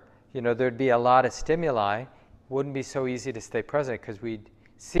whatever, there'd be a lot of stimuli. Wouldn't be so easy to stay present because we'd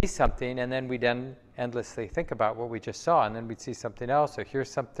see something and then we'd endlessly think about what we just saw, and then we'd see something else or hear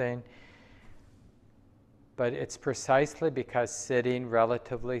something. But it's precisely because sitting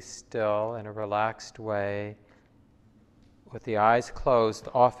relatively still in a relaxed way, with the eyes closed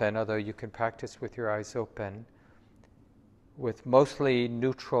often, although you can practice with your eyes open, with mostly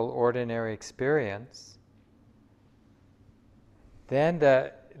neutral, ordinary experience, then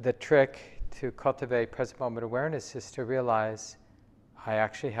the trick to cultivate present moment awareness is to realize I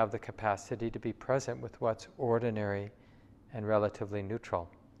actually have the capacity to be present with what's ordinary and relatively neutral.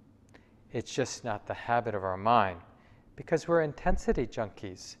 It's just not the habit of our mind, because we're intensity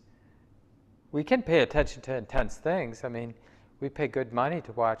junkies. We can pay attention to intense things. I mean, we pay good money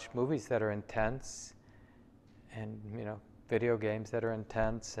to watch movies that are intense, and video games that are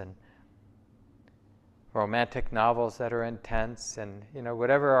intense, and romantic novels that are intense, and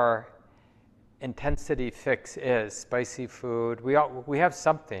whatever our intensity fix is, spicy food. We have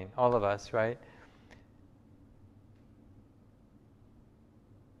something, all of us, right?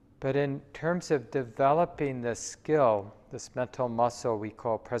 But in terms of developing this skill, this mental muscle we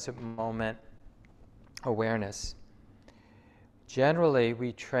call present moment awareness, generally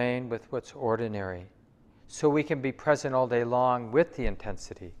we train with what's ordinary, so we can be present all day long with the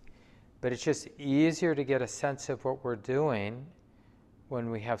intensity. But it's just easier to get a sense of what we're doing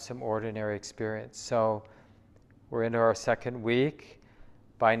when we have some ordinary experience. So we're into our second week.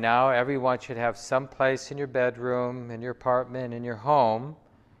 By now, everyone should have some place in your bedroom, in your apartment, in your home,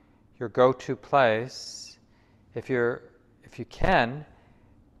 your go-to place. If you can,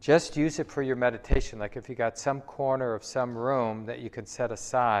 just use it for your meditation. Like if you got some corner of some room that you can set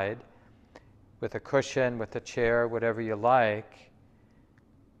aside with a cushion, with a chair, whatever you like.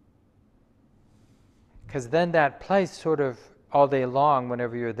 Because then that place sort of all day long,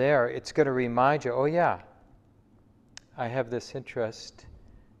 whenever you're there, it's going to remind you, oh yeah, I have this interest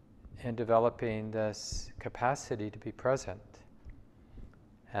in developing this capacity to be present.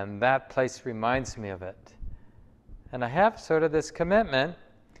 And that place reminds me of it. And I have sort of this commitment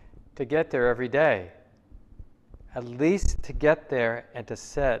to get there every day. At least to get there and to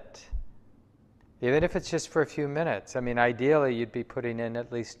sit. Even if it's just for a few minutes. I mean, ideally you'd be putting in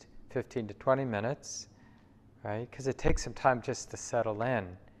at least 15 to 20 minutes. Right? Because it takes some time just to settle in.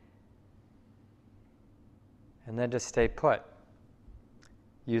 And then to stay put.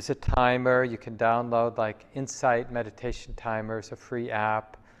 Use a timer. You can download like Insight Meditation Timers, a free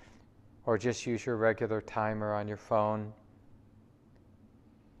app, or just use your regular timer on your phone.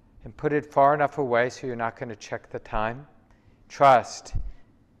 And put it far enough away so you're not going to check the time. Trust,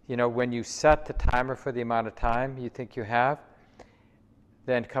 when you set the timer for the amount of time you think you have,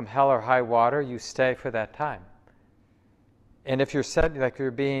 then come hell or high water, you stay for that time. And if you're set, like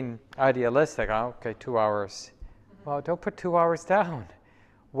you're being idealistic, oh, okay, 2 hours. Well, don't put 2 hours down.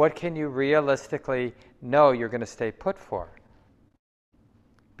 What can you realistically know you're going to stay put for?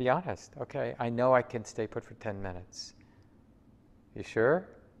 Be honest. Okay, I know I can stay put for 10 minutes. You sure?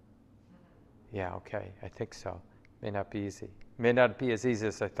 Yeah, okay, I think so. May not be easy. May not be as easy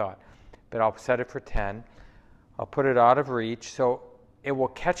as I thought. But I'll set it for 10. I'll put it out of reach, so it will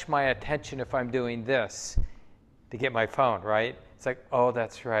catch my attention if I'm doing this to get my phone, right? It's like, oh,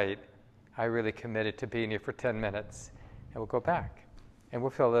 that's right. I really committed to being here for 10 minutes. And we'll go back. And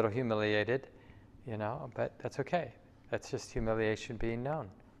we'll feel a little humiliated, but that's okay. That's just humiliation being known.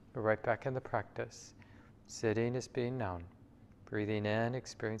 We're right back in the practice. Sitting is being known. Breathing in,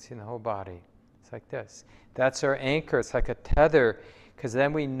 experiencing the whole body. It's like this. That's our anchor. It's like a tether, because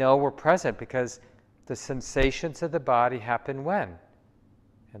then we know we're present, because the sensations of the body happen when?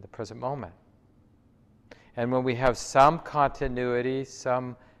 In the present moment. And when we have some continuity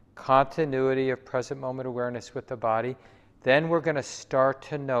of present moment awareness with the body, then we're going to start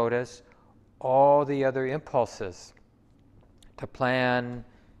to notice all the other impulses to plan,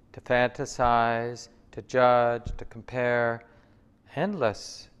 to fantasize, to judge, to compare,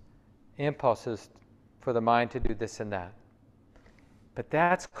 endless impulses for the mind to do this and that. But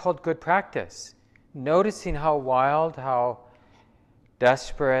that's called good practice. Noticing how wild, how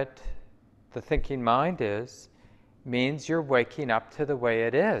desperate the thinking mind is, means you're waking up to the way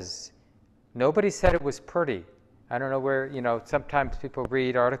it is. Nobody said it was pretty. I don't know where, sometimes people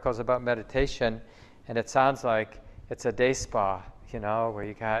read articles about meditation and it sounds like it's a day spa, where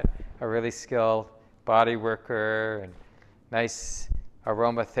you got a really skilled body worker and nice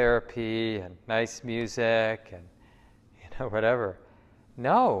aromatherapy and nice music and whatever.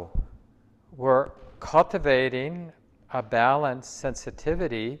 No, we're cultivating a balanced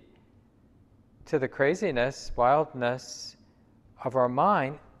sensitivity to the craziness, wildness of our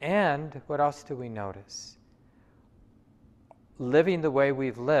mind. And what else do we notice? Living the way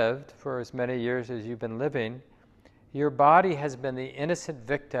we've lived for as many years as you've been living, your body has been the innocent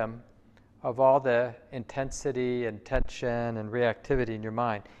victim of all the intensity and tension and reactivity in your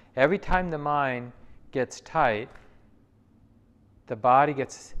mind. Every time the mind gets tight, the body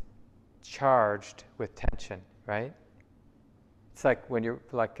gets charged with tension, right? It's like when you're,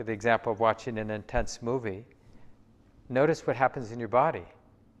 like the example of watching an intense movie. Notice what happens in your body.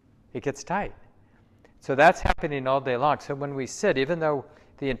 It gets tight. So that's happening all day long. So when we sit, even though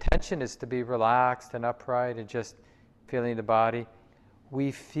the intention is to be relaxed and upright and just feeling the body,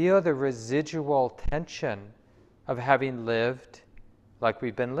 we feel the residual tension of having lived like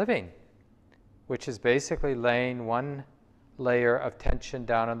we've been living, which is basically laying one layer of tension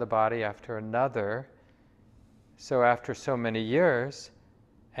down on the body after another. So after so many years,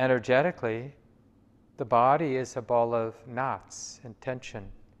 energetically, the body is a ball of knots and tension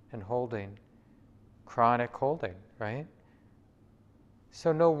and holding, chronic holding, right?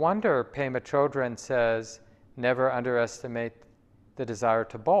 So no wonder Pema Chodron says, never underestimate the desire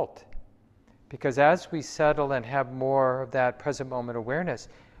to bolt. Because as we settle and have more of that present moment awareness,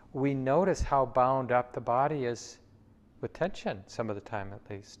 we notice how bound up the body is with tension, some of the time at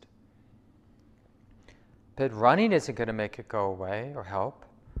least. But running isn't going to make it go away or help.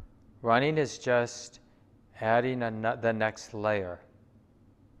 Running is just adding the next layer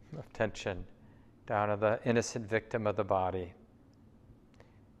of tension down to the innocent victim of the body.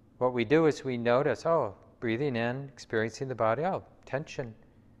 What we do is we notice, oh, breathing in, experiencing the body, oh, tension.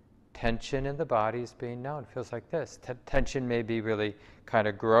 Tension in the body is being known. It feels like this. Tension may be really kind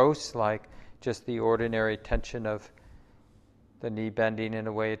of gross, like just the ordinary tension of the knee bending in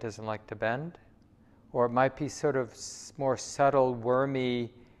a way it doesn't like to bend. Or it might be sort of more subtle,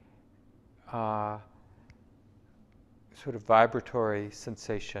 wormy, sort of vibratory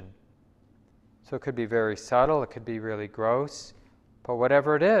sensation. So it could be very subtle, it could be really gross, but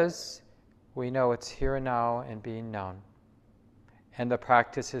whatever it is, we know it's here and now and being known. And the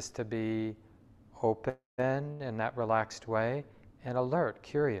practice is to be open in that relaxed way and alert,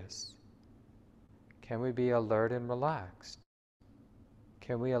 curious. Can we be alert and relaxed?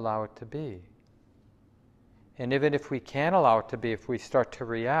 Can we allow it to be? And even if we can't allow it to be, if we start to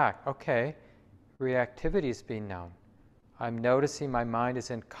react, okay, reactivity is being known. I'm noticing my mind is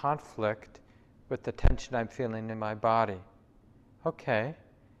in conflict with the tension I'm feeling in my body. Okay,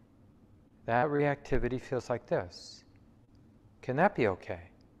 that reactivity feels like this. Can that be okay?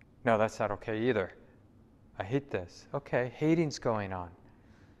 No, that's not okay either. I hate this. Okay, hating's going on.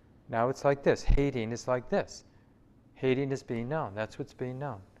 Now it's like this. Hating is like this. Hating is being known. That's what's being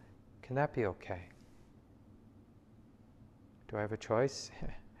known. Can that be okay? Do I have a choice?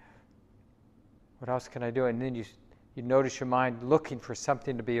 What else can I do? And then you notice your mind looking for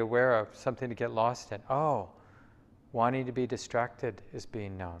something to be aware of, something to get lost in. Oh, wanting to be distracted is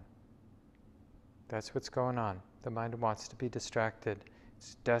being known. That's what's going on. The mind wants to be distracted.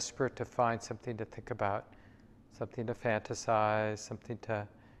 It's desperate to find something to think about, something to fantasize, something to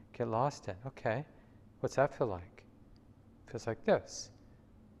get lost in. Okay, what's that feel like? It feels like this.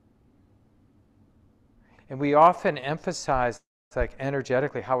 And we often emphasize, like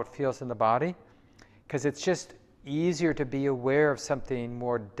energetically, how it feels in the body, because it's just easier to be aware of something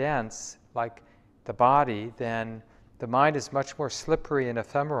more dense, like the body, than the mind is much more slippery and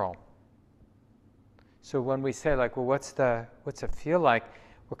ephemeral. So when we say, like, well, what's it feel like?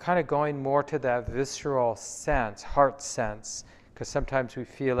 We're kind of going more to that visceral sense, heart sense, because sometimes we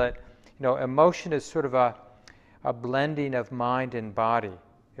feel it. You know, emotion is sort of a blending of mind and body.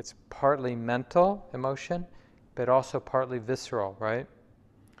 It's partly mental emotion, but also partly visceral, right?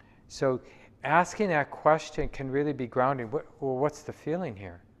 So asking that question can really be grounding. Well, what's the feeling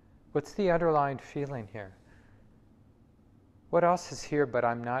here? What's the underlying feeling here? What else is here but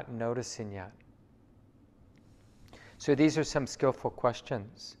I'm not noticing yet? So these are some skillful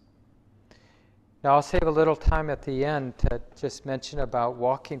questions. Now I'll save a little time at the end to just mention about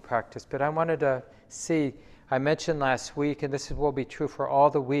walking practice, but I wanted to see, I mentioned last week, and this will be true for all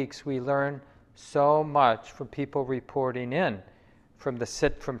the weeks, we learn so much from people reporting in, from the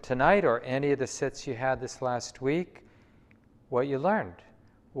sit from tonight or any of the sits you had this last week, what you learned,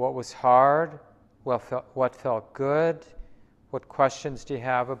 what was hard, what felt good, what questions do you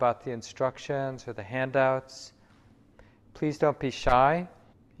have about the instructions or the handouts. Please don't be shy.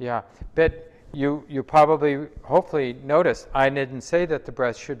 Yeah, but you probably, hopefully noticed, I didn't say that the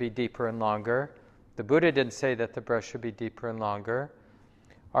breath should be deeper and longer. The Buddha didn't say that the breath should be deeper and longer.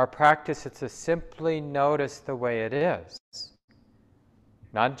 Our practice is to simply notice the way it is.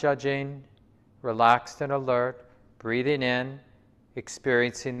 Not judging, relaxed and alert, breathing in,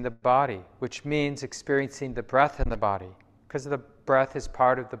 experiencing the body, which means experiencing the breath in the body, because the breath is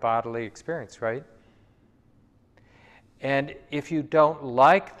part of the bodily experience, right? And if you don't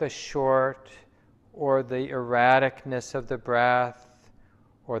like the short or the erraticness of the breath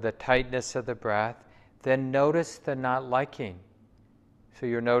or the tightness of the breath, then notice the not liking. So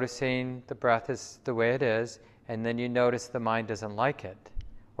you're noticing the breath is the way it is, and then you notice the mind doesn't like it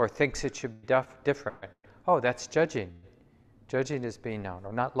or thinks it should be different. Oh, that's judging. Judging is being known,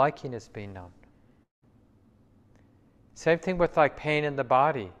 or not liking is being known. Same thing with like pain in the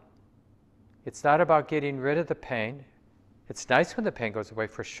body. It's not about getting rid of the pain. It's nice when the pain goes away,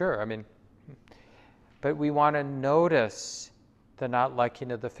 for sure. I mean, but we want to notice the not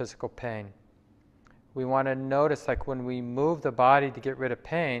liking of the physical pain. We want to notice, like when we move the body to get rid of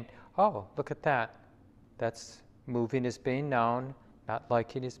pain, oh, look at that. That's moving is being known, not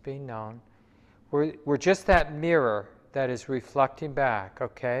liking is being known. We're just that mirror that is reflecting back,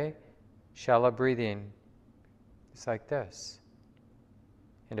 okay? Shallow breathing. It's like this.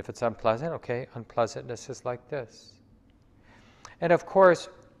 And if it's unpleasant, okay, unpleasantness is like this. And of course,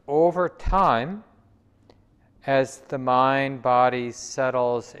 over time, as the mind, body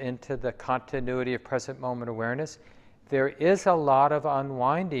settles into the continuity of present moment awareness, there is a lot of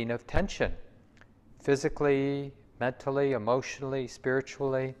unwinding of tension, physically, mentally, emotionally,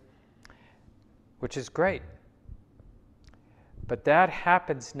 spiritually, which is great. But that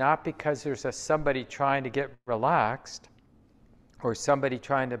happens not because there's somebody trying to get relaxed or somebody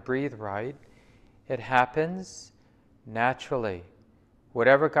trying to breathe right. It happens naturally.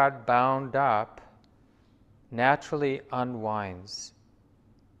 Whatever got bound up naturally unwinds.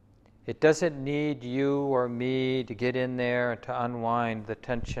 It doesn't need you or me to get in there and to unwind the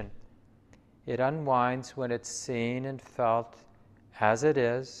tension. It unwinds when it's seen and felt as it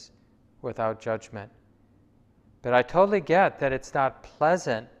is, without judgment. But I totally get that it's not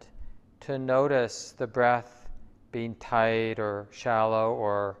pleasant to notice the breath being tight or shallow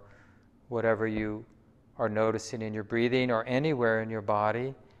or whatever you are noticing in your breathing or anywhere in your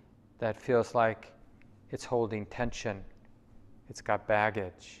body that feels like it's holding tension. It's got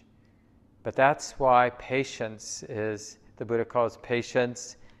baggage. But that's why patience is, the Buddha calls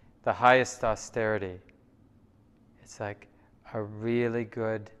patience the highest austerity. It's like a really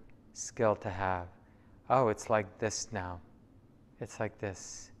good skill to have. Oh, it's like this now. It's like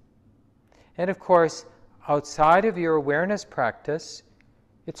this. And of course, outside of your awareness practice,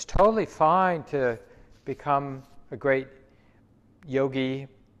 it's totally fine to become a great yogi,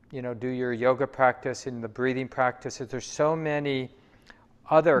 do your yoga practice and the breathing practices. There's so many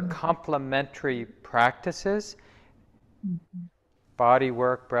other complementary practices, body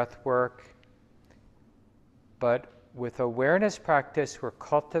work, breath work. But with awareness practice, we're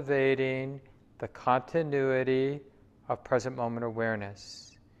cultivating the continuity of present moment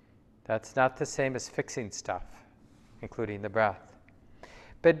awareness. That's not the same as fixing stuff, including the breath.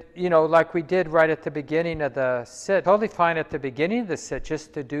 But, like we did right at the beginning of the sit, totally fine at the beginning of the sit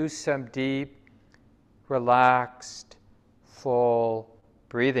just to do some deep, relaxed, full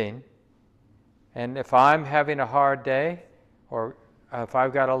breathing. And if I'm having a hard day, or if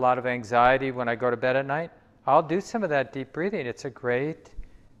I've got a lot of anxiety when I go to bed at night, I'll do some of that deep breathing. It's a great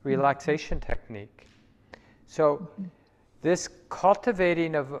relaxation technique. So this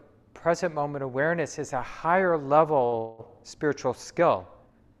cultivating of present moment awareness is a higher level spiritual skill.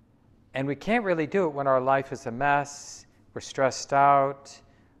 And we can't really do it when our life is a mess, we're stressed out,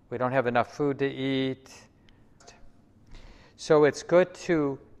 we don't have enough food to eat. So it's good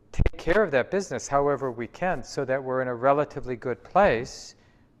to take care of that business however we can so that we're in a relatively good place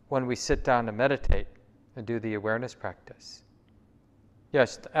when we sit down to meditate and do the awareness practice.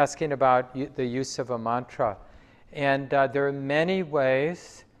 Yes, asking about the use of a mantra. And there are many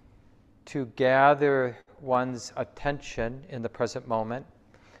ways to gather one's attention in the present moment.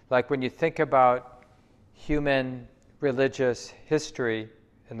 Like when you think about human religious history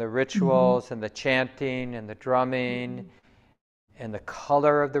and the rituals and the chanting and the drumming and the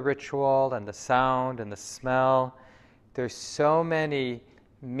color of the ritual and the sound and the smell, there's so many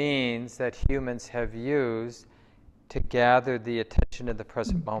means that humans have used to gather the attention in the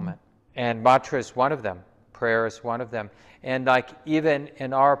present moment. And mantra is one of them. Prayer is one of them. And like even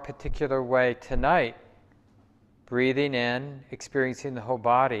in our particular way tonight, breathing in, experiencing the whole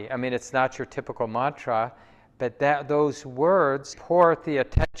body. I mean, it's not your typical mantra, but those words support the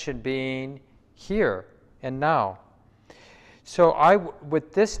attention being here and now. So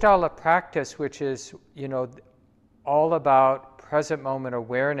with this style of practice, which is, all about present moment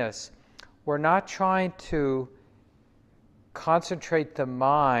awareness, we're not trying to concentrate the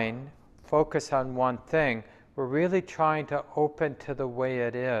mind, focus on one thing. We're really trying to open to the way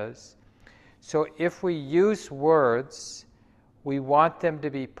it is. So if we use words, we want them to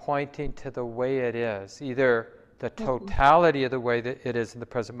be pointing to the way it is, either the totality of the way that it is in the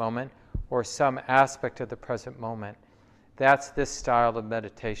present moment or some aspect of the present moment. That's this style of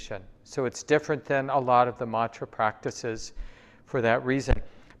meditation. So it's different than a lot of the mantra practices for that reason.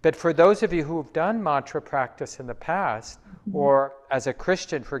 But for those of you who have done mantra practice in the past, or as a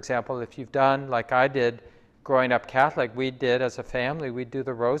Christian, for example, if you've done, like I did growing up Catholic, we did as a family, we'd do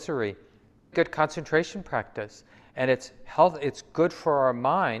the rosary. Good concentration practice. And it's good for our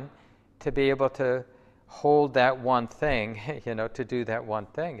mind to be able to hold that one thing, to do that one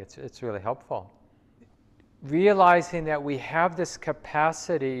thing. It's really helpful. Realizing that we have this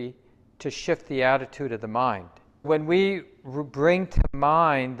capacity to shift the attitude of the mind. When we bring to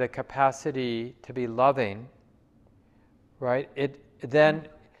mind the capacity to be loving, right, then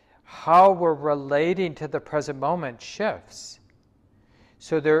how we're relating to the present moment shifts.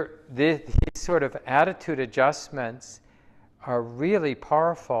 So these sort of attitude adjustments are really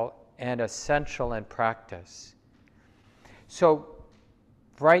powerful and essential in practice. So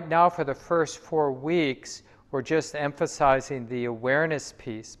right now for the first 4 weeks, we're just emphasizing the awareness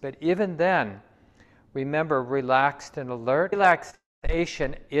piece. But even then, remember, relaxed and alert.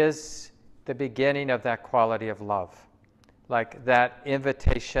 Relaxation is the beginning of that quality of love. Like that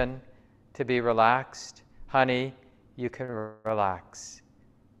invitation to be relaxed. Honey, you can relax.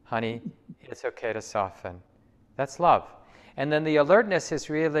 Honey, it's okay to soften. That's love. And then the alertness is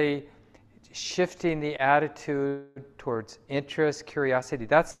really shifting the attitude towards interest, curiosity.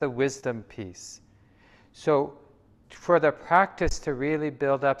 That's the wisdom piece. So for the practice to really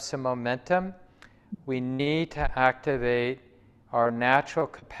build up some momentum, we need to activate our natural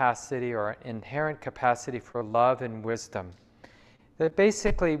capacity or inherent capacity for love and wisdom. That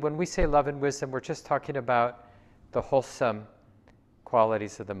basically, when we say love and wisdom, we're just talking about the wholesome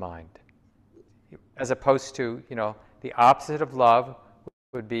qualities of the mind. As opposed to, the opposite of love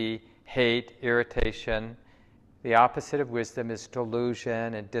would be hate, irritation. The opposite of wisdom is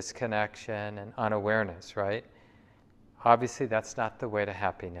delusion and disconnection and unawareness, right? Obviously, that's not the way to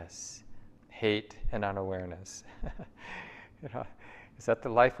happiness. Hate and unawareness. Is that the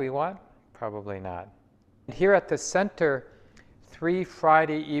life we want? Probably not. Here at the center, 3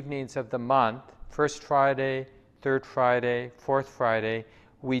 Friday evenings of the month, first Friday, third Friday, fourth Friday,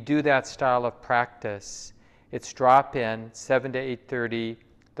 we do that style of practice. It's drop-in, 7 to 8:30,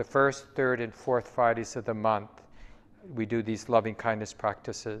 the first, third, and fourth Fridays of the month. We do these loving kindness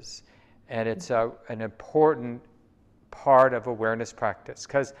practices. And it's an important part of awareness practice.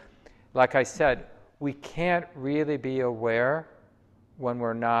 Because, like I said, we can't really be aware when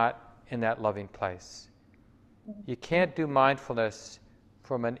we're not in that loving place. You can't do mindfulness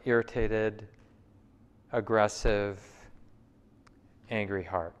from an irritated, aggressive, angry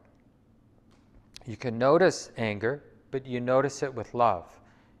heart. You can notice anger, but you notice it with love.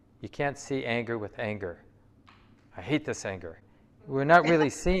 You can't see anger with anger. I hate this anger. We're not really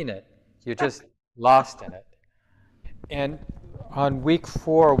seeing it. You're just lost in it. And on week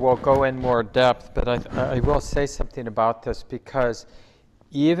 4, we'll go in more depth, but I will say something about this, because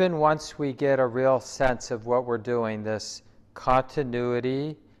even once we get a real sense of what we're doing, this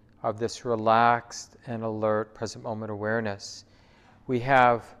continuity of this relaxed and alert present moment awareness, we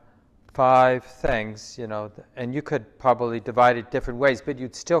have 5 things, and you could probably divide it different ways, but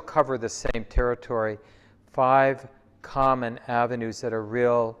you'd still cover the same territory. 5 common avenues that are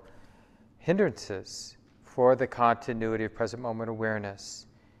real hindrances for the continuity of present moment awareness.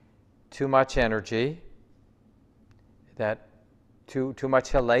 Too much energy, that too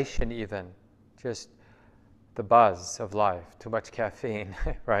much elation even, just the buzz of life, too much caffeine,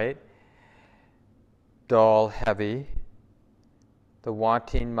 right? Dull, heavy, the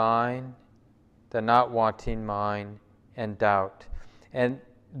wanting mind, the not wanting mind, and doubt. And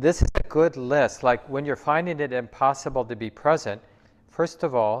this is a good list. Like when you're finding it impossible to be present, first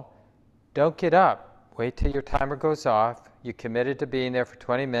of all, don't get up. Wait till your timer goes off. You committed to being there for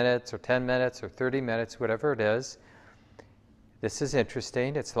 20 minutes or 10 minutes or 30 minutes, whatever it is. This is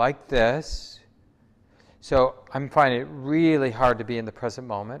interesting. It's like this. So I'm finding it really hard to be in the present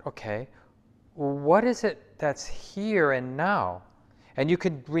moment. Okay, well, what is it that's here and now? And you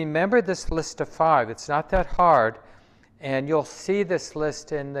can remember this list of 5. It's not that hard. And you'll see this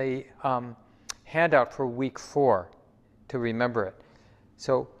list in the handout for week 4 to remember it.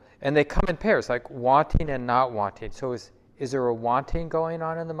 So And they come in pairs, like wanting and not wanting. So is there a wanting going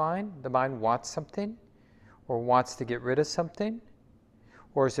on in the mind? The mind wants something or wants to get rid of something?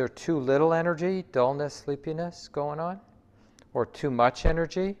 Or is there too little energy, dullness, sleepiness going on? Or too much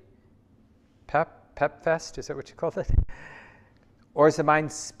energy? Pep fest, is that what you called it? Or is the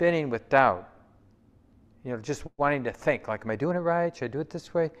mind spinning with doubt? Just wanting to think, like, am I doing it right? Should I do it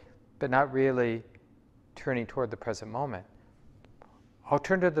this way? But not really turning toward the present moment. I'll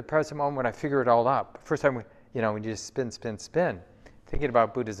turn to the present moment when I figure it all out. First time, when you just spin, thinking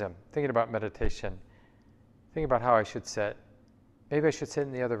about Buddhism, thinking about meditation, thinking about how I should sit. Maybe I should sit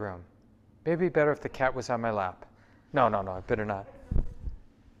in the other room. Maybe it'd be better if the cat was on my lap. No, I better not.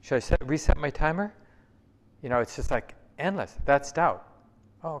 Should I reset my timer? It's just like endless. That's doubt.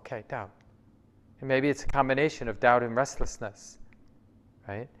 Oh, okay, doubt. And maybe it's a combination of doubt and restlessness,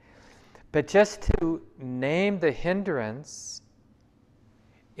 right? But just to name the hindrance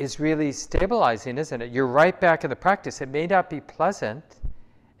is really stabilizing, isn't it? You're right back in the practice. It may not be pleasant,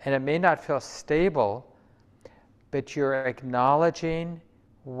 and it may not feel stable, but you're acknowledging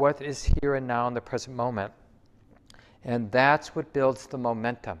what is here and now in the present moment. And that's what builds the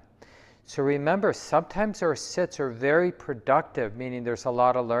momentum. So remember, sometimes our sits are very productive, meaning there's a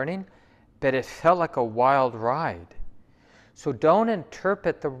lot of learning, but it felt like a wild ride. So don't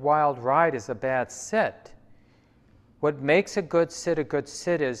interpret the wild ride as a bad sit. What makes a good sit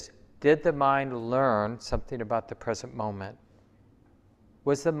is, did the mind learn something about the present moment?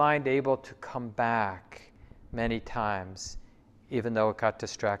 Was the mind able to come back many times, even though it got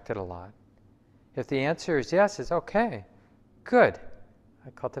distracted a lot? If the answer is yes, it's okay, good.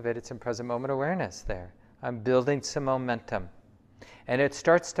 I cultivated some present moment awareness there. I'm building some momentum. And it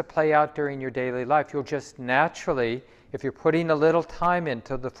starts to play out during your daily life. You'll just naturally, if you're putting a little time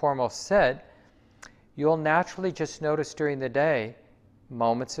into the formal sit, you'll naturally just notice during the day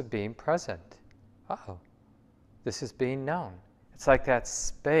moments of being present. Uh-oh, this is being known. It's like that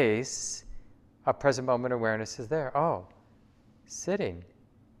space of present moment awareness is there. Oh, sitting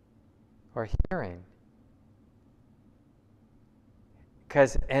or hearing.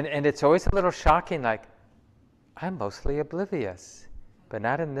 And it's always a little shocking, like, I'm mostly oblivious, but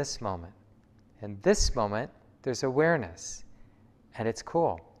not in this moment. In this moment, there's awareness, and it's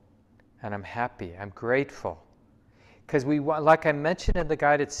cool, and I'm happy, I'm grateful. Because like I mentioned in the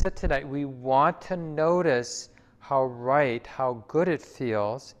guided sit tonight, we want to notice how right, how good it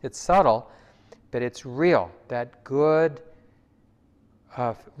feels. It's subtle, but it's real. That good,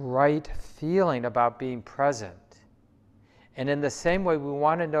 right feeling about being present. And in the same way, we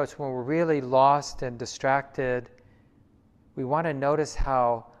want to notice when we're really lost and distracted, we want to notice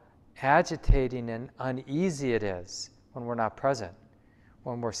how agitating and uneasy it is when we're not present.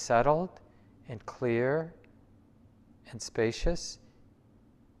 When we're settled and clear and spacious,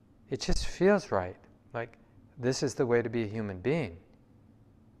 it just feels right. Like, this is the way to be a human being.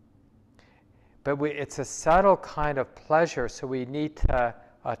 But it's a subtle kind of pleasure, so we need to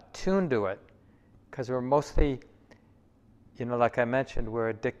attune to it, because we're mostly, like I mentioned, we're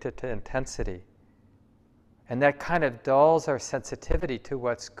addicted to intensity. And that kind of dulls our sensitivity to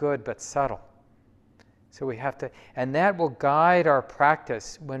what's good but subtle. So we have to, and that will guide our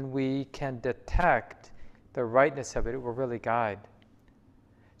practice. When we can detect the rightness of it, it will really guide.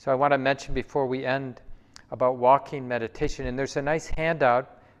 So I want to mention before we end about walking meditation, and there's a nice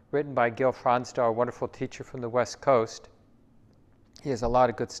handout written by Gil Fronsdal, a wonderful teacher from the West Coast. He has a lot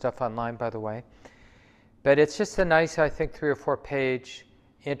of good stuff online, by the way. But it's just a nice, I think, 3 or 4 page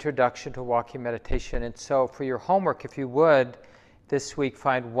introduction to walking meditation. And so for your homework, if you would, this week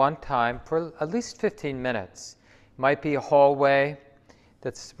find one time for at least 15 minutes. It might be a hallway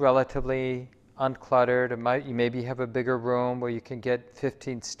that's relatively uncluttered. You maybe have a bigger room where you can get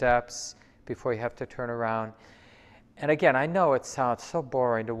 15 steps before you have to turn around. And again, I know it sounds so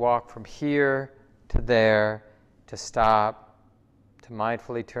boring to walk from here to there, to stop, to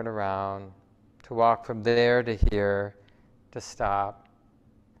mindfully turn around, to walk from there to here, to stop.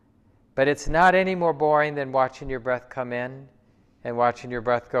 But it's not any more boring than watching your breath come in and watching your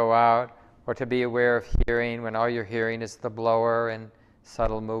breath go out, or to be aware of hearing when all you're hearing is the blower and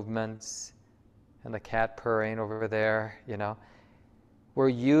subtle movements and the cat purring over there, We're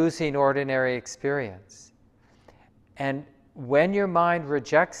using ordinary experience. And when your mind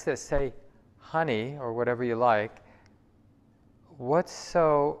rejects this, say, honey, or whatever you like, what's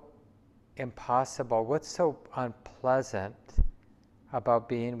so impossible, what's so unpleasant about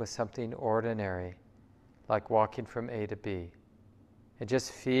being with something ordinary, like walking from A to B, and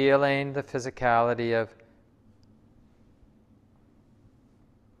just feeling the physicality of,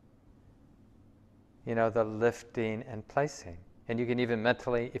 the lifting and placing. And you can even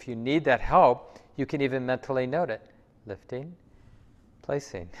mentally, if you need that help, you can even mentally note it. Lifting,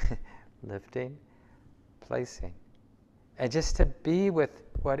 placing, lifting, placing. And just to be with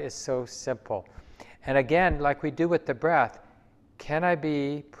what is so simple. And again, like we do with the breath, can I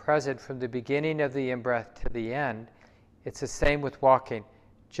be present from the beginning of the in-breath to the end? It's the same with walking.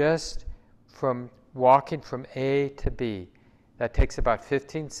 Just from walking from A to B, that takes about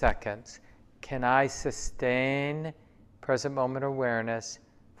 15 seconds. Can I sustain present moment awareness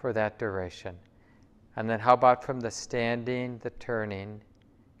for that duration? And then how about from the standing, the turning,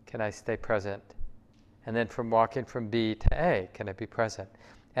 can I stay present? And then from walking from B to A, can I be present?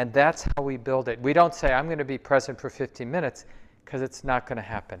 And that's how we build it. We don't say, I'm going to be present for 15 minutes, because it's not going to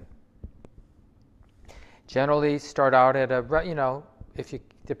happen. Generally, start out at a, if you,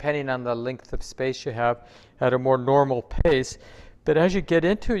 depending on the length of space you have, at a more normal pace. But as you get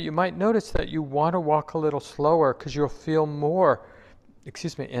into it, you might notice that you want to walk a little slower, because you'll feel more,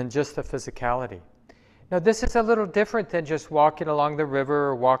 in just the physicality. Now, this is a little different than just walking along the river,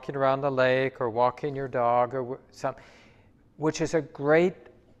 or walking around the lake, or walking your dog, or something, which is a great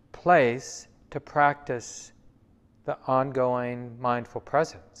place to practice the ongoing mindful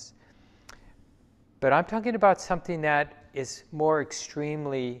presence. But I'm talking about something that is more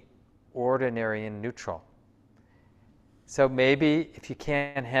extremely ordinary and neutral. So maybe if you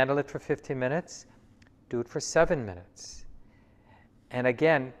can't handle it for 15 minutes, do it for 7 minutes. And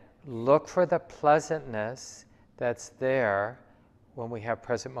again, look for the pleasantness that's there when we have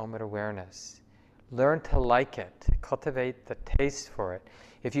present moment awareness. Learn to like it, cultivate the taste for it.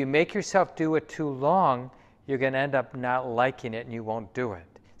 If you make yourself do it too long, you're going to end up not liking it and you won't do it.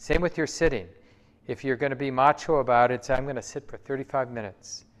 Same with your sitting. If you're going to be macho about it, say, I'm going to sit for 35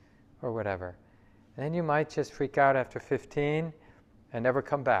 minutes or whatever. And then you might just freak out after 15 and never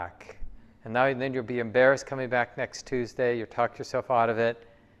come back. And then you'll be embarrassed coming back next Tuesday. You'll talk yourself out of it.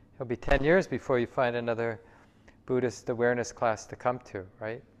 It'll be 10 years before you find another Buddhist awareness class to come to,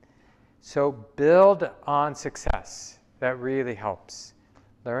 right? So build on success. That really helps.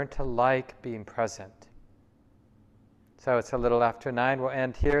 Learn to like being present. So it's a little after 9. We'll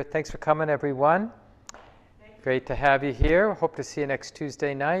end here. Thanks for coming, everyone. Great to have you here. Hope to see you next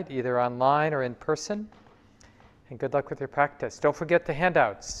Tuesday night, either online or in person. And good luck with your practice. Don't forget the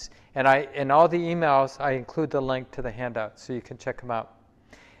handouts. And in all the emails, I include the link to the handouts, so you can check them out.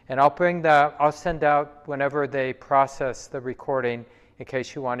 And I'll send out whenever they process the recording, in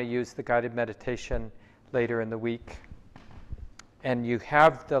case you want to use the guided meditation later in the week. And you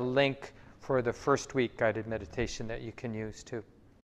have the link for the first week guided meditation that you can use too.